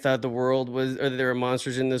minute, I thought the world was, or there were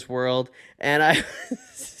monsters in this world," and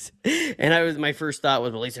my first thought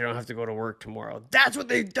was, well, at least I don't have to go to work tomorrow. That's what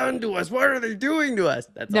they've done to us. What are they doing to us?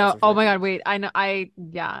 That's No. also Oh from my God. Wait. I know.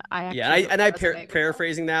 Yeah. I yeah. actually really resonate with that.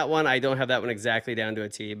 Paraphrasing that one. I don't have that one exactly down to a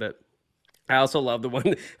T, but I also love the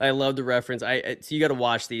one. I love the reference. So you got to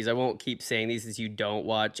watch these. I won't keep saying these since you don't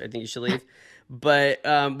watch. I think you should leave, but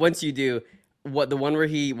once you do, the one where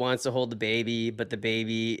he wants to hold the baby, but the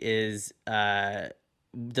baby is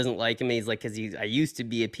doesn't like him. And he's like, because I used to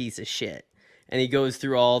be a piece of shit, and he goes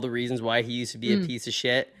through all the reasons why he used to be a Mm, piece of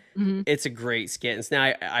shit. hmm. It's a great skit. And so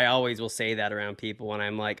now I always will say that around people when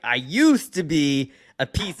I'm like, I used to be a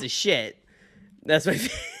piece of shit. That's my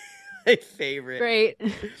my favorite. Great.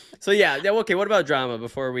 So yeah, okay. What about drama?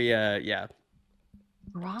 Before we, yeah,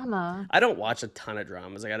 Drama. I don't watch a ton of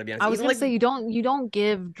dramas. I gotta be honest. I was Even gonna like say you don't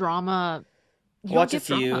give drama. I You don't watch a give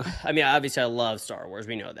few. drama. I mean, obviously, I love Star Wars.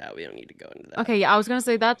 We know that. We don't need to go into that. Okay, yeah, I was gonna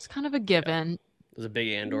say that's kind of a Yeah, given. I was a big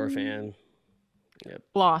Andor Mm, fan. Yep.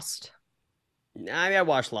 Lost. I mean, I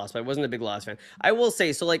watched Lost, but I wasn't a big Lost fan. I will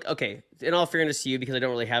say, so like, okay, in all fairness to you, because I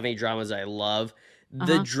don't really have any dramas I love.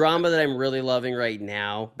 The Uh-huh. drama that I'm really loving right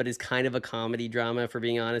now, but is kind of a comedy drama, for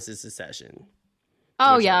being honest, is Succession.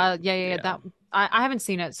 Oh Which I, yeah. yeah, That I haven't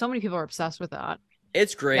seen it. So many people are obsessed with that.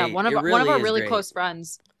 it's Yeah, great. one of It one of really our is really great. close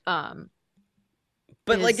friends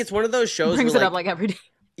But like, is it's one of those shows where brings it up like, like every day.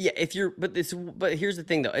 yeah, if you're, but here's the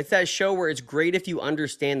thing though, it's that show where it's great if you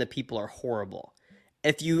understand that people are horrible.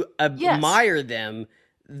 If you Yes. admire them,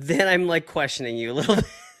 then I'm like questioning you a little bit.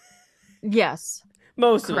 Yes.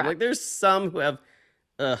 Most of them, like, Correct. there's some who have.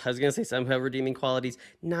 I was gonna say some who have redeeming qualities.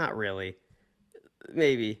 Not really.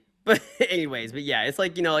 Maybe. But anyways, but yeah, it's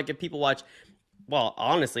like, like if people watch well,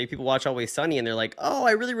 honestly, people watch Always Sunny and they're like, "Oh,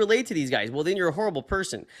 I really relate to these guys." Well, then you're a horrible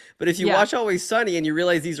person. But if you Yeah. watch Always Sunny and you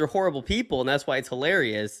realize these are horrible people and that's why it's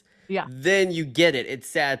hilarious, Yeah. then you get it. It's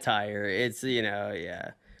satire. It's, yeah.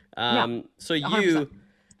 Yeah. So 100%. you,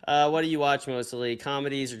 what do you watch mostly?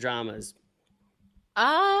 Comedies or dramas?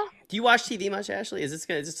 Uh, Do you watch TV much, Ashley? Is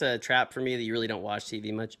this a trap for me that you really don't watch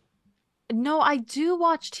TV much? no, I do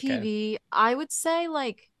watch Okay. TV. I would say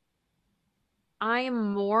like I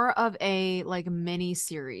am more of a like mini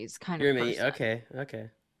series kind You're of me. person. Okay. Okay.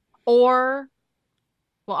 Or,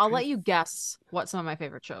 well, I'll Trying let to you guess what some of my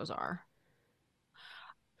favorite shows are.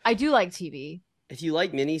 I do like TV. If you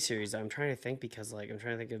like miniseries, I'm trying to think because I'm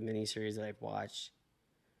trying to think of miniseries that I've watched.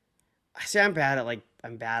 I say I'm bad at like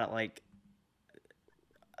I'm bad.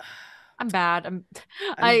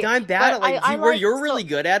 I'm bad But at like I see where like, you're so really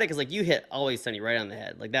good at it because like you hit Always Sunny right on the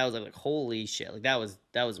head. Like that was like holy shit. Like that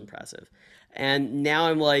was impressive. And now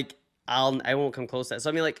I'm like I won't come close to that. So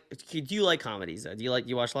I mean like do you like comedies though? Do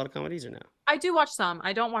you watch a lot of comedies or no? I do watch some.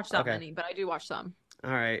 I don't watch that Okay. many, but I do watch some.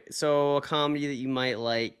 All right. So a comedy that you might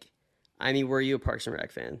like. I mean, were you a Parks and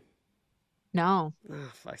Rec fan? No.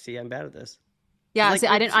 Oh, fuck. See, I'm bad at this. Cause Yeah, see,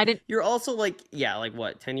 I didn't you're also like yeah, like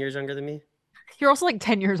what, 10 years younger than me? You're also like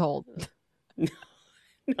 10 years old.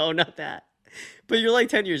 No, not that. But you're like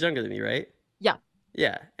 10 years younger than me, right? Yeah.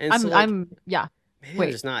 Yeah. And so like I'm yeah. maybe I'm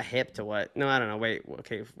Wait. just not hip to what. No, I don't know. Wait.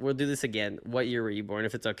 Okay, we'll do this again. What year were you born?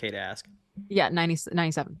 If it's okay to ask. Yeah,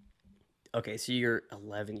 97. Okay, so you're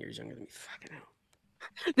 11 years younger than me. Fucking hell.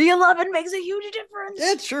 The 11 makes a huge difference.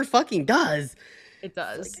 That sure fucking does. It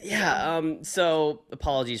It's like, does. Yeah. yeah. So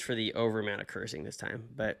apologies for the over amount of cursing this time,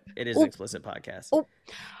 but it is an Oh, explicit podcast. oh.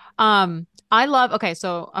 Okay,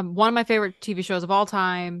 so one of my favorite TV shows of all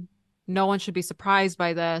time. No one should be surprised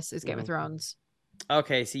by this is Game of Mhm. Thrones.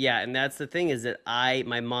 Okay, so yeah, and that's the thing is that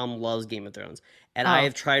my mom loves Game of Thrones, and I Oh,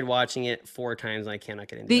 have tried watching it 4 times and I cannot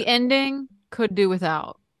get into the it. ending could do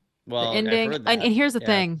without. The Well, I've ending, heard and that. here's the Yeah.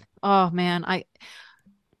 thing. Oh man, I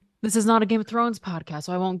this is not a Game of Thrones podcast,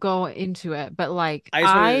 so I won't go into it. But like, I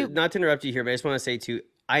just wanted not to interrupt you here, but I just want to say too,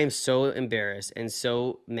 I am so embarrassed and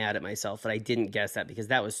so mad at myself that I didn't guess that because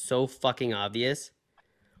that was so fucking obvious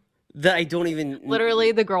that I don't literally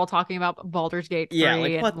even. the girl talking about Baldur's Gate Yeah, 3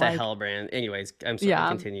 like and what the like, hell, Brand? Anyways, I'm sorry. yeah,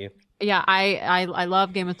 Continue. yeah, I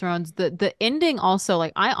love Game of Thrones. The ending also,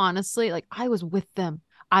 like, I honestly, like, I was with them.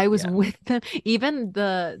 I was Yeah. with them. Even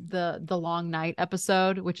the Long Night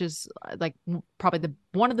episode, which is like probably the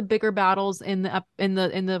one of the bigger battles in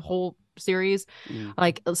the whole series. Mm.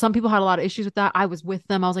 Like some people had a lot of issues with that. I was with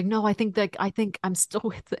them. I was like, no, I think I'm still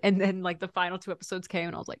with them. And then like the final two episodes came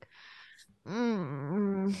and I was like,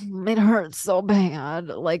 it hurts so bad.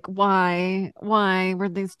 Like, why were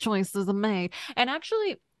these choices made? And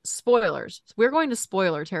actually, spoilers. We're going to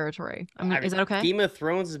spoiler territory. I mean, Is that okay? Game of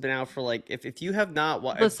Thrones has been out for like if you have not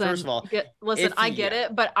first of all, Listen, if I you get yeah,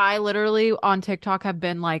 it, but I literally on TikTok have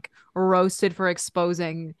been like roasted for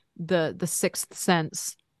exposing the Sixth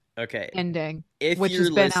Sense okay. ending, If which you're has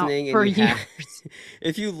been out listening and for you years. have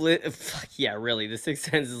if you fuck yeah, really, The Sixth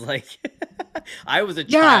Sense is like I was a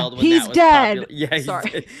Yeah, child when that he's was popular. dead. Yeah, he's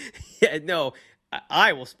Sorry. dead. Yeah, no,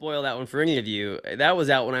 I will spoil that one for any of you. That was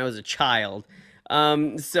out when I was a child.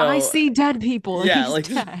 I So see dead people. yeah, He's like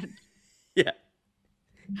dead. yeah,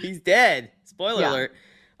 he's dead. Spoiler Yeah. alert.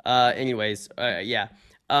 Anyways, yeah.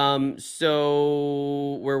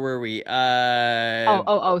 So where were we?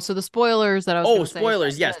 So the spoilers that I was Oh, gonna say is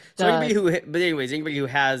spoilers, yes. that So but anyways, anybody who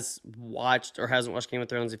has watched or hasn't watched Game of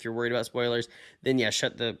Thrones, if you're worried about spoilers, then yeah,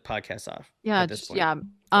 shut the podcast off yeah, at this just point. yeah. Go for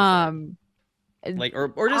it. Um, Like,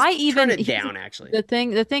 or just I turn even it here's down. Actually, the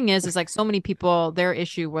thing is like so many people their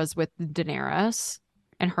issue was with Daenerys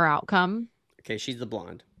and her outcome. okay, she's the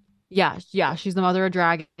blonde. Yeah, she's the mother of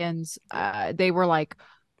dragons. They were like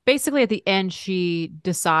basically at the end she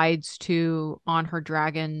decides to on her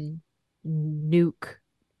dragon nuke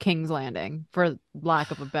King's Landing for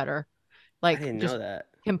lack of a better I like didn't just know that.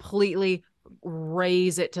 completely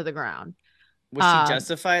raise it to the ground. Was she Um,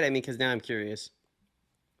 justified? I mean, because now I'm curious.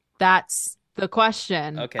 That's the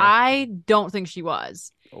question. Okay. I don't think she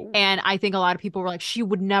was. Oh, And I think a lot of people were like, she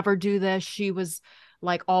would never do this. She was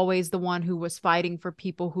like always the one who was fighting for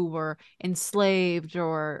people who were enslaved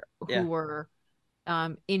or who yeah. were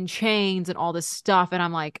in chains and all this stuff. And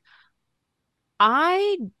I'm like,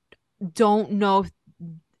 I don't know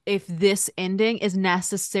if this ending is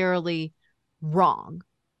necessarily wrong.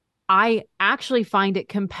 I actually find it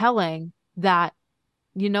compelling that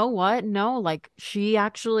you know what? No, like she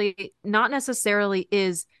actually not necessarily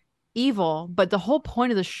is evil, but the whole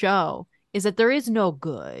point of the show is that there is no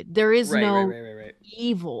good. There is Right. Right. no Right. Right. Right.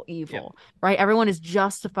 evil, Yep. right? Everyone is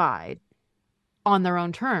justified. on their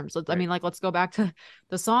own terms. I Right. mean, like, let's go back to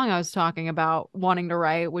the song I was talking about wanting to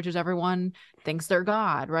write, which is everyone thinks they're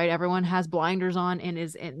God, right? Everyone has blinders on and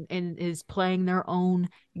is playing their own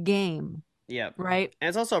game, Yep. right? And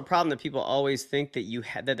it's also a problem that people always think that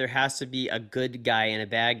that there has to be a good guy and a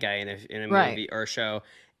bad guy in a Right. movie or a show,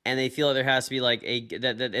 and they feel that there has to be like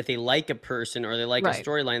that if they like a person or they like a Right.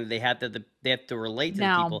 storyline that they have to relate to the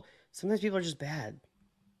Now, people. Sometimes people are just bad.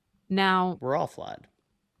 now We're all flawed.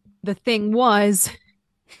 the thing was,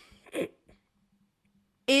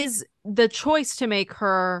 is the choice to make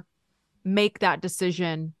her make that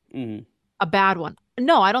decision Mm, a bad one?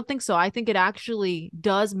 No, I don't think so. I think it actually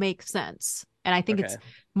does make sense. And I think it's okay.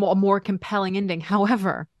 a more compelling ending.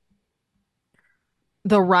 However,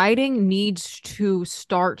 the writing needs to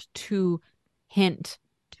start to hint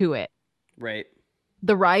to it. Right.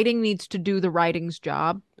 The writing needs to do the writing's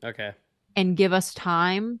job Okay. and give us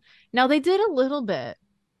time. Now they did a little bit,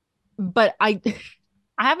 but I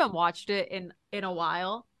I haven't watched it in a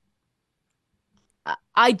while.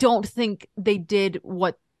 I don't think they did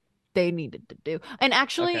what they needed to do. And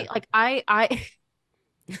actually, Okay. like I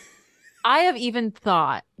have even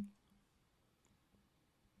thought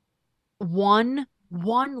one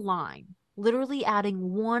line, literally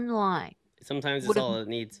adding one line Sometimes it's would have all it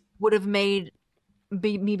needs. made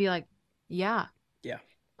me be like, yeah. Yeah.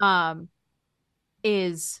 Um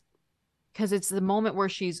is because it's the moment where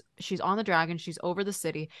she's on the dragon, she's over the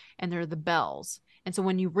city, and there are the bells. And so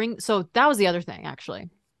when you ring, so that was the other thing actually.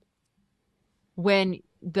 When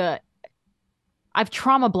the I've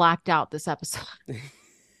trauma blacked out this episode.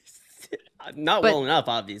 Not But well enough,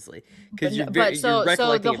 obviously, because but you're so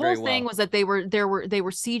recollecting the it whole very thing well. was that they were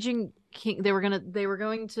sieging King, they were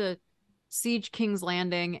going to siege King's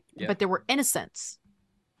Landing, Yeah. but there were innocents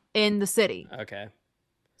in the city. Okay.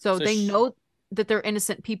 So So they know that they're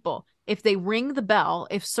innocent people. If they ring the bell,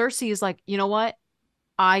 if Cersei is like, you know what,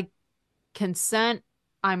 I consent,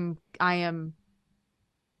 I am,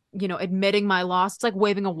 admitting my loss. It's like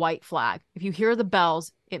waving a white flag. If you hear the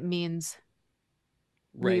bells, it means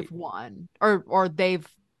right. we've won, or they've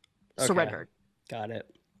Okay. surrendered. Got it.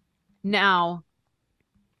 Now,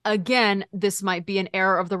 again, this might be an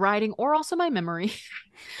error of the writing or also my memory.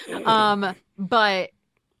 But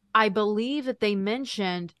I believe that they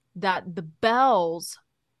mentioned that the bells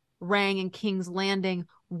rang in King's Landing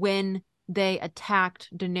when they attacked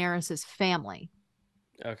Daenerys's family.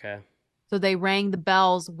 Okay. So they rang the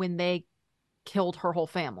bells when they killed her whole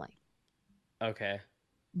family, Okay.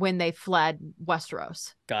 when they fled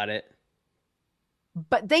Westeros. Got it.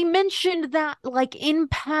 But they mentioned that like in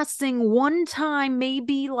passing one time,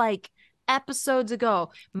 maybe like episodes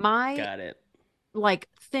ago. My Got it. like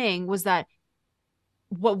thing was that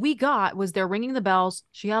what we got was they're ringing the bells.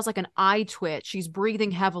 She has like an eye twitch. She's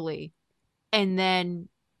breathing heavily. And then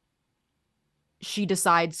she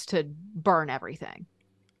decides to burn everything.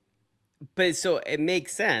 But so it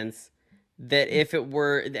makes sense that if it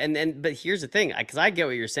were but here's the thing, because I get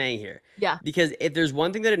what you're saying here. Yeah. Because if there's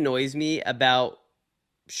one thing that annoys me about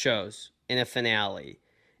shows in a finale,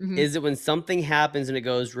 Mm-hmm. is it when something happens and it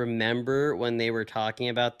goes, remember when they were talking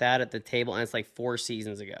about that at the table, and it's like 4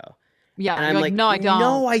 seasons ago. And Yeah. You're I'm like, like, no, I don't.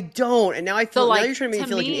 no, I don't. And now I So feel now you're like trying to make to me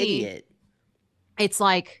feel like an me, idiot. it's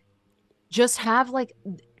like just have like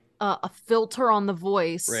a filter on the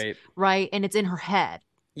voice, Right. right? And it's in her head.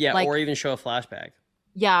 Yeah, or Like, even show a flashback.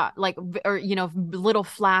 yeah, like or little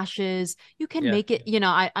flashes. You can Yeah. make it,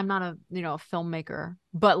 I'm not a, a filmmaker,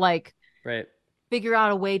 but like Right. figure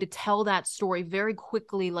out a way to tell that story very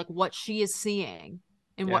quickly, like what she is seeing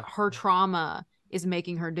and Yeah. what her trauma is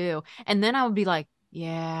making her do. And then I would be like,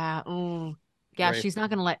 yeah, yeah, Right. she's not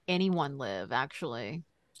going to let anyone live, actually.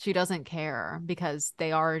 She doesn't care because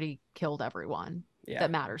they already killed everyone Yeah.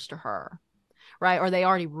 that matters to her, right? Or they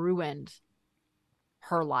already ruined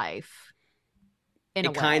her life in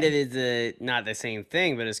a It kind of way. is not the same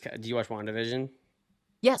thing, but do you watch WandaVision?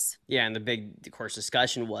 Yes. Yeah, and the big, of course,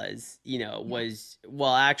 discussion was, Yeah.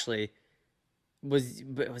 well, actually, was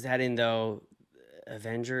that in though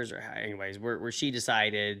Avengers or anyways, where she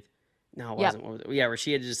decided, no, it Yep. wasn't. What was it? Yeah, where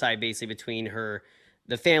she had to decide basically between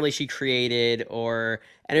the family she created, and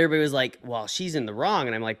everybody was like, well, she's in the wrong,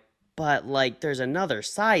 and I'm like, but like, there's another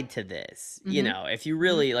side to this, Mm-hmm. if you Mm-hmm.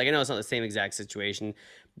 really like, I know it's not the same exact situation,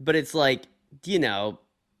 but it's like, you know,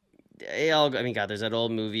 I mean, God, there's that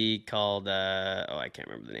old movie called oh, I can't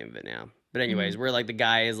remember the name of it now. But Mm-hmm. anyways, where like the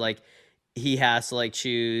guy is like he has to like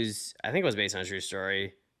choose. I think it was based on a true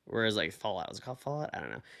story. Whereas like Fallout was it called Fallout. I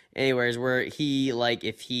don't know. Anyways, where he like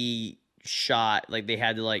if he shot, like they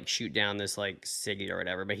had to like shoot down this like city or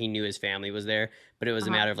whatever, but he knew his family was there, but it was a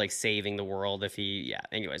Uh-huh. matter of like saving the world if he, yeah,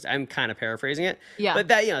 anyways, I'm kind of paraphrasing it, Yeah. but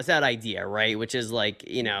that, it's that idea, right, which is like,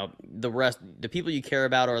 the people you care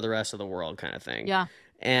about or the rest of the world kind of thing. Yeah.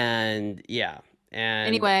 And yeah, and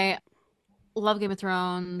Anyway, love Game of it's a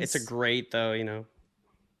Thrones. great though,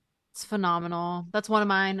 It's phenomenal. That's one of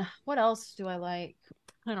mine. What else do I like?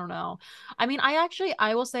 I don't know. I mean, I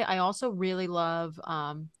will say I also really love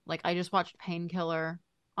like I just watched Painkiller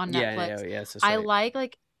on yeah, yeah, Netflix. yeah, it's just I right.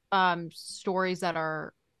 like stories that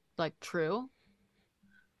are like true.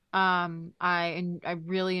 I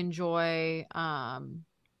really enjoy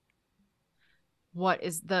what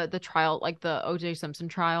is the trial, like the OJ Simpson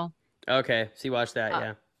trial. Okay, so you watch that,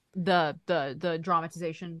 Uh yeah. the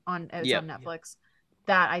dramatization on it's on Yep. Netflix.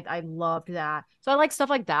 That I loved that. So I like stuff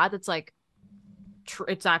like that that's like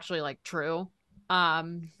it's actually like true.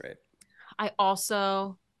 Um, Right. I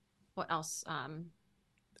also what else? I'm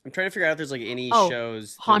trying to figure out if there's like any Oh,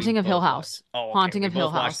 shows that we Haunting of Hill both watch. House. Oh, okay, Haunting we of Hill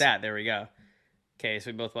both watched House. that. There we go. Okay,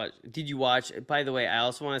 so we both watched. Did you watch? By the way, I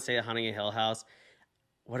also want to say Haunting of Hill House.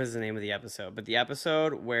 What is the name of the episode? But the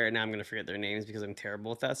episode where now I'm gonna forget their names because I'm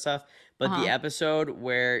terrible with that stuff. But the Uh-huh. episode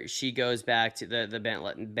where she goes back to the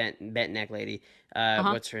bent neck lady.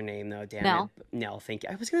 Uh-huh. What's her name though? Damn it, Nell. Nell. Thank you.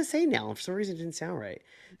 I was gonna say Nell, and for some reason it didn't sound right.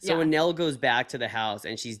 So Yeah. when Nell goes back to the house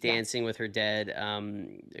and she's Yeah. dancing with her dead,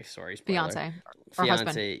 sorry, spoiler, Fiance or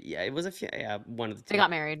husband. fiance. Yeah, it was yeah, one of the They two. got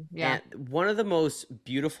married. Yeah. And one of the most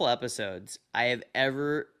beautiful episodes I have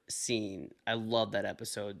ever seen. I love that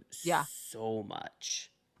episode Yeah. so much.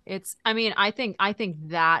 It's I mean, I think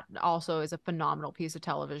that also is a phenomenal piece of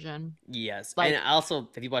television. Yes, and Like, also,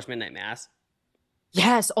 have you watched Midnight Mass?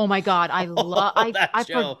 yes, oh my God. I love Oh, that I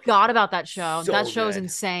show, forgot about that show. That so show is good,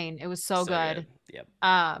 insane. It was so so good. good. Yep.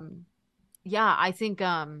 Um, yeah, I think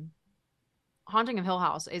Haunting of Hill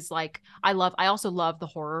House is like I also love the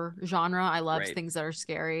horror genre. I love Right. things that are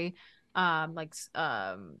scary. But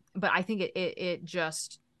I think it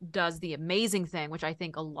just does the amazing thing, which I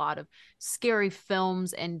think a lot of scary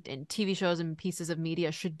films and TV shows and pieces of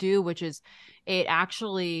media should do, which is it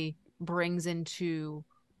actually brings into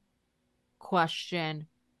question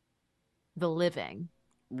the living,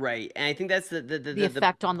 Right. And I think that's the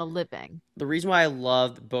effect on the living. the reason why I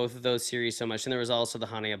loved both of those series so much. And there was also the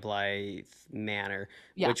Haunting of Blythe Manor,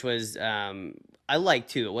 Yeah, which was I liked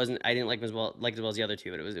too. It wasn't I didn't like as well as the other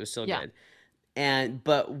two, but it was still yeah. good. And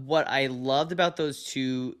but what I loved about those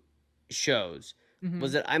two shows Hmm.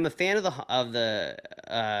 was that I'm a fan of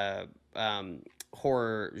the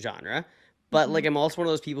horror genre, but Hmm. like I'm also one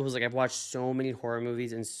of those people who's like I've watched so many horror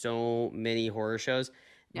movies and so many horror shows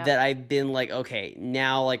Yep. that I've been like, okay,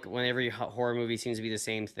 now like when every horror movie seems to be the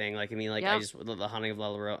same thing. Like I mean, like I Yep. just the Haunting of La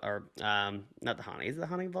Llorona, or not the Haunting, is it the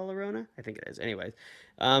Haunting of La Llorona? I think it is. Anyways,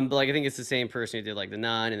 but like I think it's the same person who did like the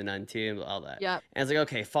Nun and the Nun 2 and all that. Yep. And it's like,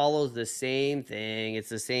 okay, follows the same thing. It's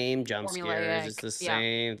the same jump scares. It's Formulaic. the Yeah.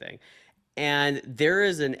 same thing. And there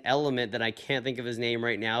is an element that I can't think of his name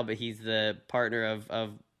right now, but he's the partner of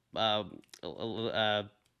uh,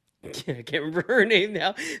 I can't remember her name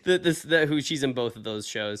now. The who she's in both of those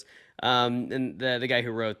shows. And the guy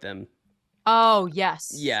who wrote them. Oh,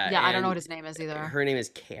 yes. Yeah, Yeah, I don't know what and his name is either. her name is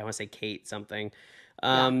Kate. I want to say Kate something.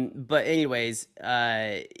 Yeah. But anyways,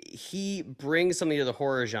 he brings something to the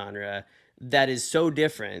horror genre that is so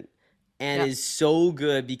different and Yep. is so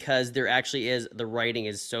good because there actually is the writing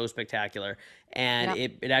is so spectacular and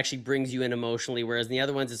Yep. it actually brings you in emotionally. Whereas in the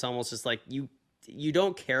other ones, it's almost just like you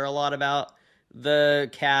don't care a lot about the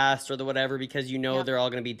cast or the whatever because Yep. they're all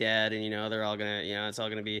gonna be dead and they're all gonna it's all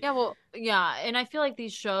gonna be Yeah, well, yeah, and I feel like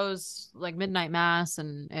these shows like Midnight Mass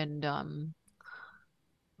and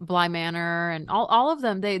Bly Manor and all of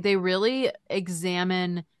them, they really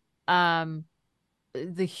examine um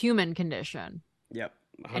the human condition yep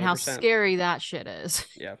and how 100%. scary that shit is.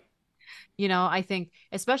 Yeah. I think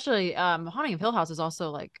especially Haunting of Hill House is also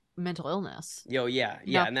like mental illness. Yo, yeah,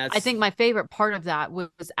 yeah, and I that's think my favorite part of that was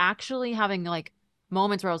actually having like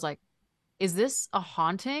moments where I was like, is this a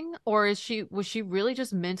haunting or was she really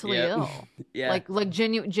just mentally yep. ill? Yeah.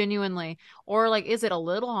 Genuinely, or like is it a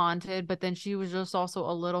little haunted but then she was just also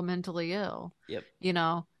a little mentally ill, Yep. you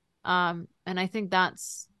know? And I think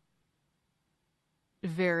that's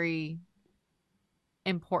very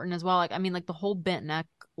important as well. Like I mean like the whole bent neck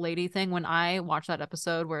lady thing, when I watched that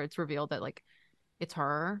episode where it's revealed that like it's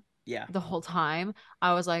her Yeah. the whole time,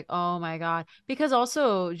 I was like, oh my God. Because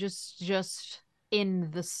also just in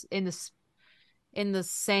the same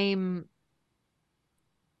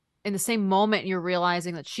in the same moment you're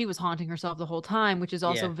realizing that she was haunting herself the whole time, which is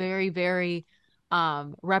also Yeah. very very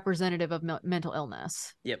representative of mental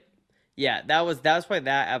illness. Yep. Yeah, that was why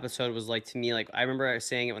that episode was like to me like I remember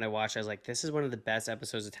saying it when I watched. I was like, this is one of the best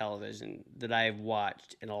episodes of television that I've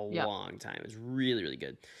watched in a Yeah. long time. It was really really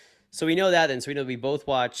good. So we know that then. So we know we both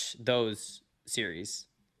watch those series.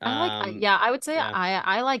 Um, Yeah, I would say yeah,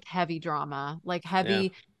 I like heavy drama, like yeah,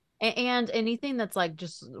 heavy and anything that's like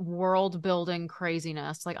just world building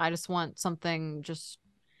craziness. Like I just want something just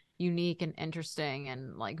unique and interesting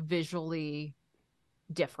and like visually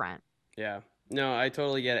different. yeah. No, I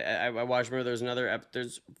totally get it. I watched. Remember, there's another.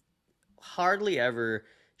 There's hardly ever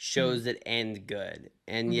Hmm. shows that end good,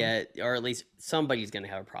 and Hmm. yet, or at least somebody's gonna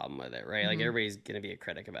have a problem with it, right? Like Hmm. everybody's gonna be a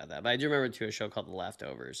critic about that. But I do remember too a show called The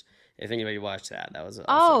Leftovers. If anybody watched that, that was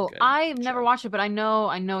also a Oh, good I've never show. watched it, but I know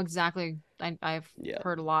exactly. I've Yeah,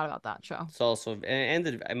 heard a lot about that show. it's also and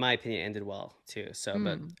ended, in my opinion, ended well too. So,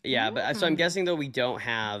 but Mm. yeah, but so I'm Mm. guessing though we don't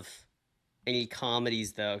have any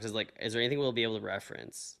comedies though, because like, is there anything we'll be able to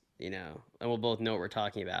reference? And we'll both know what we're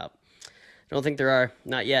talking about. I don't think there are.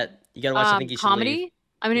 Not yet. You gotta watch I Think You Should Leave.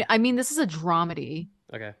 Comedy? I mean, this is a dramedy.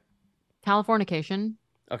 Okay. Californication.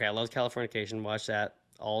 Okay, I love Californication. Watch that.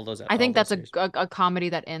 I All think those that's series. a comedy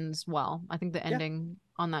that ends well. I think the Yeah. ending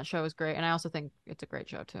on that show is great, and I also think it's a great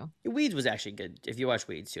show too. Weeds was actually good. If you watch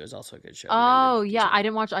Weeds too, it was also a good show. It ended Oh yeah, decently. I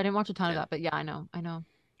didn't watch a ton of Yeah. that, but yeah, I know.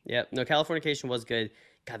 Yeah. No, Californication was good.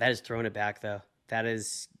 God, that is throwing it back though. That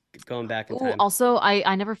is going back in Oh, time. also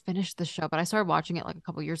I never finished the show, but I started watching it like a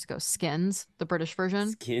couple years ago. Skins, the British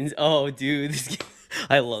version. Skins. Oh, dude.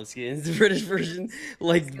 I love Skins. The British version.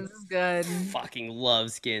 Like, Skins is good. fucking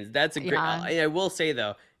love Skins. That's a great. Yeah. I will say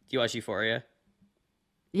though, do you watch Euphoria?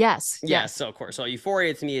 Yes, Yeah, yes. so of course. So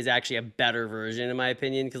Euphoria to me is actually a better version in my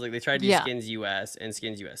opinion because like they tried to do Yeah. Skins US and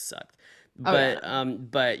Skins US sucked. Oh yeah, no.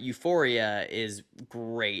 But Euphoria is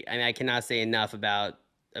great. I mean I cannot say enough about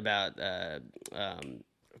um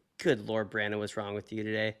good Lord Brandon, what's wrong with you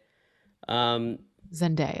today? Um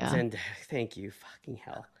Zendaya. Zendaya, thank you. Fucking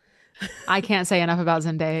hell. I can't say enough about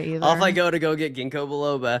Zendaya Off I either. go to go get ginkgo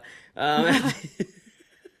biloba.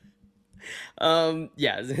 Um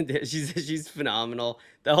yeah, Zendaya, she's phenomenal.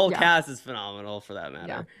 The whole Yeah. cast is phenomenal for that Yeah.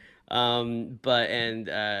 matter. But and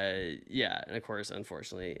yeah, and of course,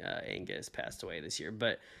 unfortunately, Angus passed away this year.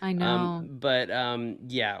 I know.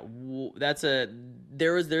 Yeah,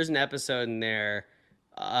 there's an episode in there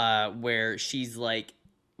where she's like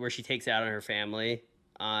where she takes it out on her family,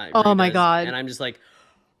 Oh my and God. I'm just like,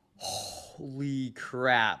 holy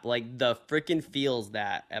crap! Like the freaking feels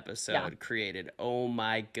that Yeah. episode created. Oh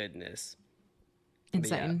my goodness.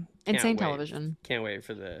 But yeah, Insane. can't Insane wait. television. Can't wait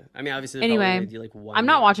for the. I mean, obviously they're probably Anyway, gonna do like one I'm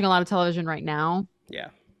not more. watching a lot of television right now. Yeah.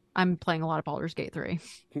 I'm playing a lot of Baldur's Gate 3,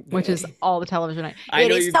 which is all the television I it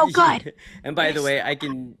know is you. so good. And It by the is so way, I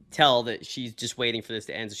can tell that she's just waiting for this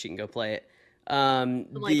to end so she can go play it. I'm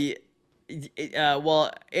like,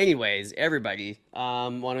 Well, anyways, everybody,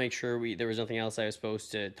 want to make sure there was nothing else I was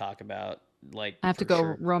supposed to talk about, like I have to for go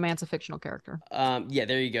sure. romance a fictional character. Yeah,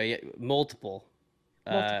 there you go. Yeah, multiple.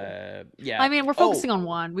 Multiple. Yeah. I mean, we're Oh, focusing on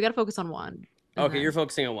one. We got to focus on one. And okay. You're then,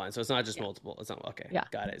 focusing on one, so it's not just yeah. multiple. It's not okay. Yeah.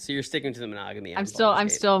 Got it. So you're sticking to the monogamy on Baldur's I'm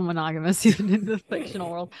Gate. still monogamous even in the fictional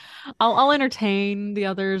world. I'll entertain the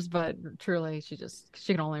others, but truly she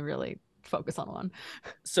can only really focus on one.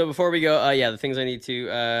 So before we go, yeah, the things I need to,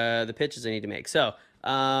 the pitches I need to make. So,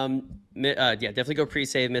 yeah, definitely go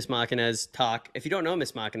pre-save Miss Machina's talk. If you don't know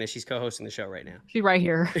Miss Machina, she's co-hosting the show right now. She's right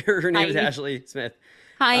here. Her name is Hi. Ashley Smith.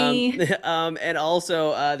 Hi. And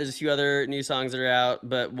also, there's a few other new songs that are out,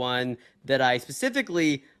 but one that I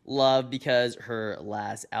specifically love because her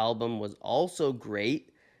last album was also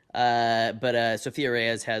great. But Sophia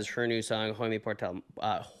Reyes has her new song Hoy Me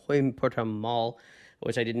Portal Mal,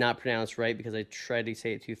 which I did not pronounce right because I tried to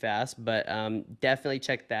say it too fast. But definitely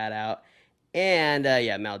check that out. And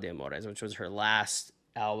yeah, Mal de Amores, which was her last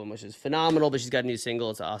album, which is phenomenal. But she's got a new single.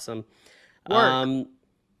 It's awesome. Work. Um,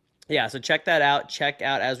 yeah, so check that out. Check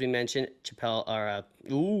out, as we mentioned, Chappelle or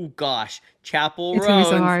Chapel It's gonna be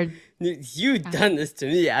so Roan's. hard. You've done this to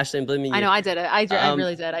me, Ashley. I'm blaming I you. know I did it. I Um,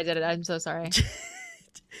 really did. I did it. I'm so sorry.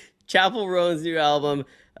 Chapel Roan's new album,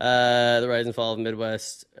 The Rise and Fall of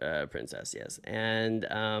Midwest Princess. Yes, and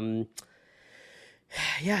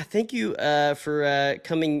yeah, thank you for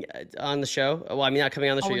coming on the show. Well, I mean, not coming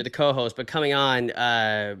on the show. You're Always. the co-host, but coming on.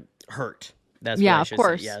 Hurt. That's what Yeah, I of should say.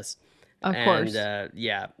 course. Yes, Of and course.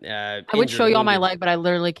 yeah, I would show injured, you all my wounded. leg, but I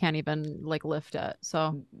literally can't even like lift it.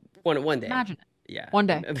 So One day. imagine it. Yeah. One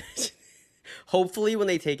day. Hopefully when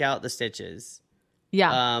they take out the stitches,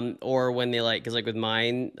 Yeah. or when they like, cause like with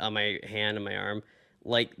mine on my hand and my arm,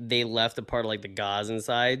 like they left a part of like the gauze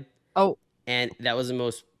inside, Oh, and that was the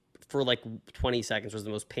most for like 20 seconds was the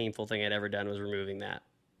most painful thing I'd ever done was removing that.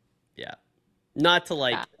 Yeah. Not to Yeah.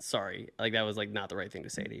 like, sorry, like that was like not the right thing to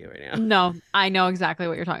say to you right now. No, I know exactly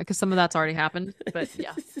what you're talking because some of that's already happened. But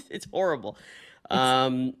yeah, It's horrible. it's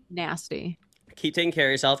Um, nasty. keep taking care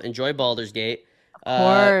of yourself. Enjoy Baldur's Gate. Of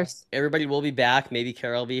course. Everybody will be back. Maybe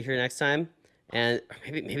Carol will be here next time, and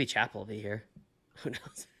maybe Chapel will be here. Who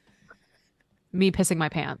knows? Me pissing my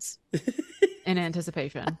pants in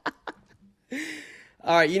anticipation.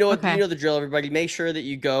 All right, you know what? You Okay. know the drill, everybody. Make sure that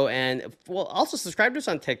you go and also subscribe to us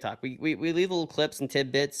on TikTok. We leave little clips and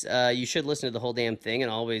tidbits. You should listen to the whole damn thing,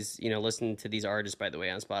 and always listen to these artists, by the way,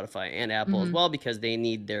 on Spotify and Apple as Hmm. well, because they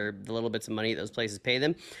need the little bits of money those places pay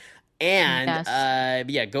them. And Yes.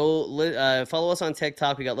 but yeah, go follow us on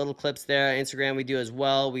TikTok. We got little clips there. Instagram we do as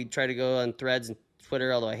well. We try to go on Threads and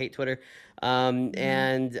Twitter, although I hate Twitter. Hmm.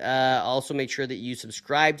 And also make sure that you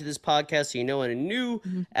subscribe to this podcast so you know when a new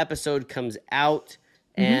Hmm. episode comes out.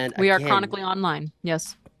 Hmm. And We are again, chronically online.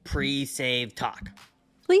 Yes. pre-save talk.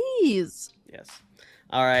 Please. Yes.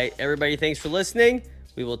 All right, everybody. Thanks for listening.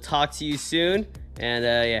 We will talk to you soon. And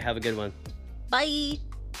yeah, have a good one. Bye.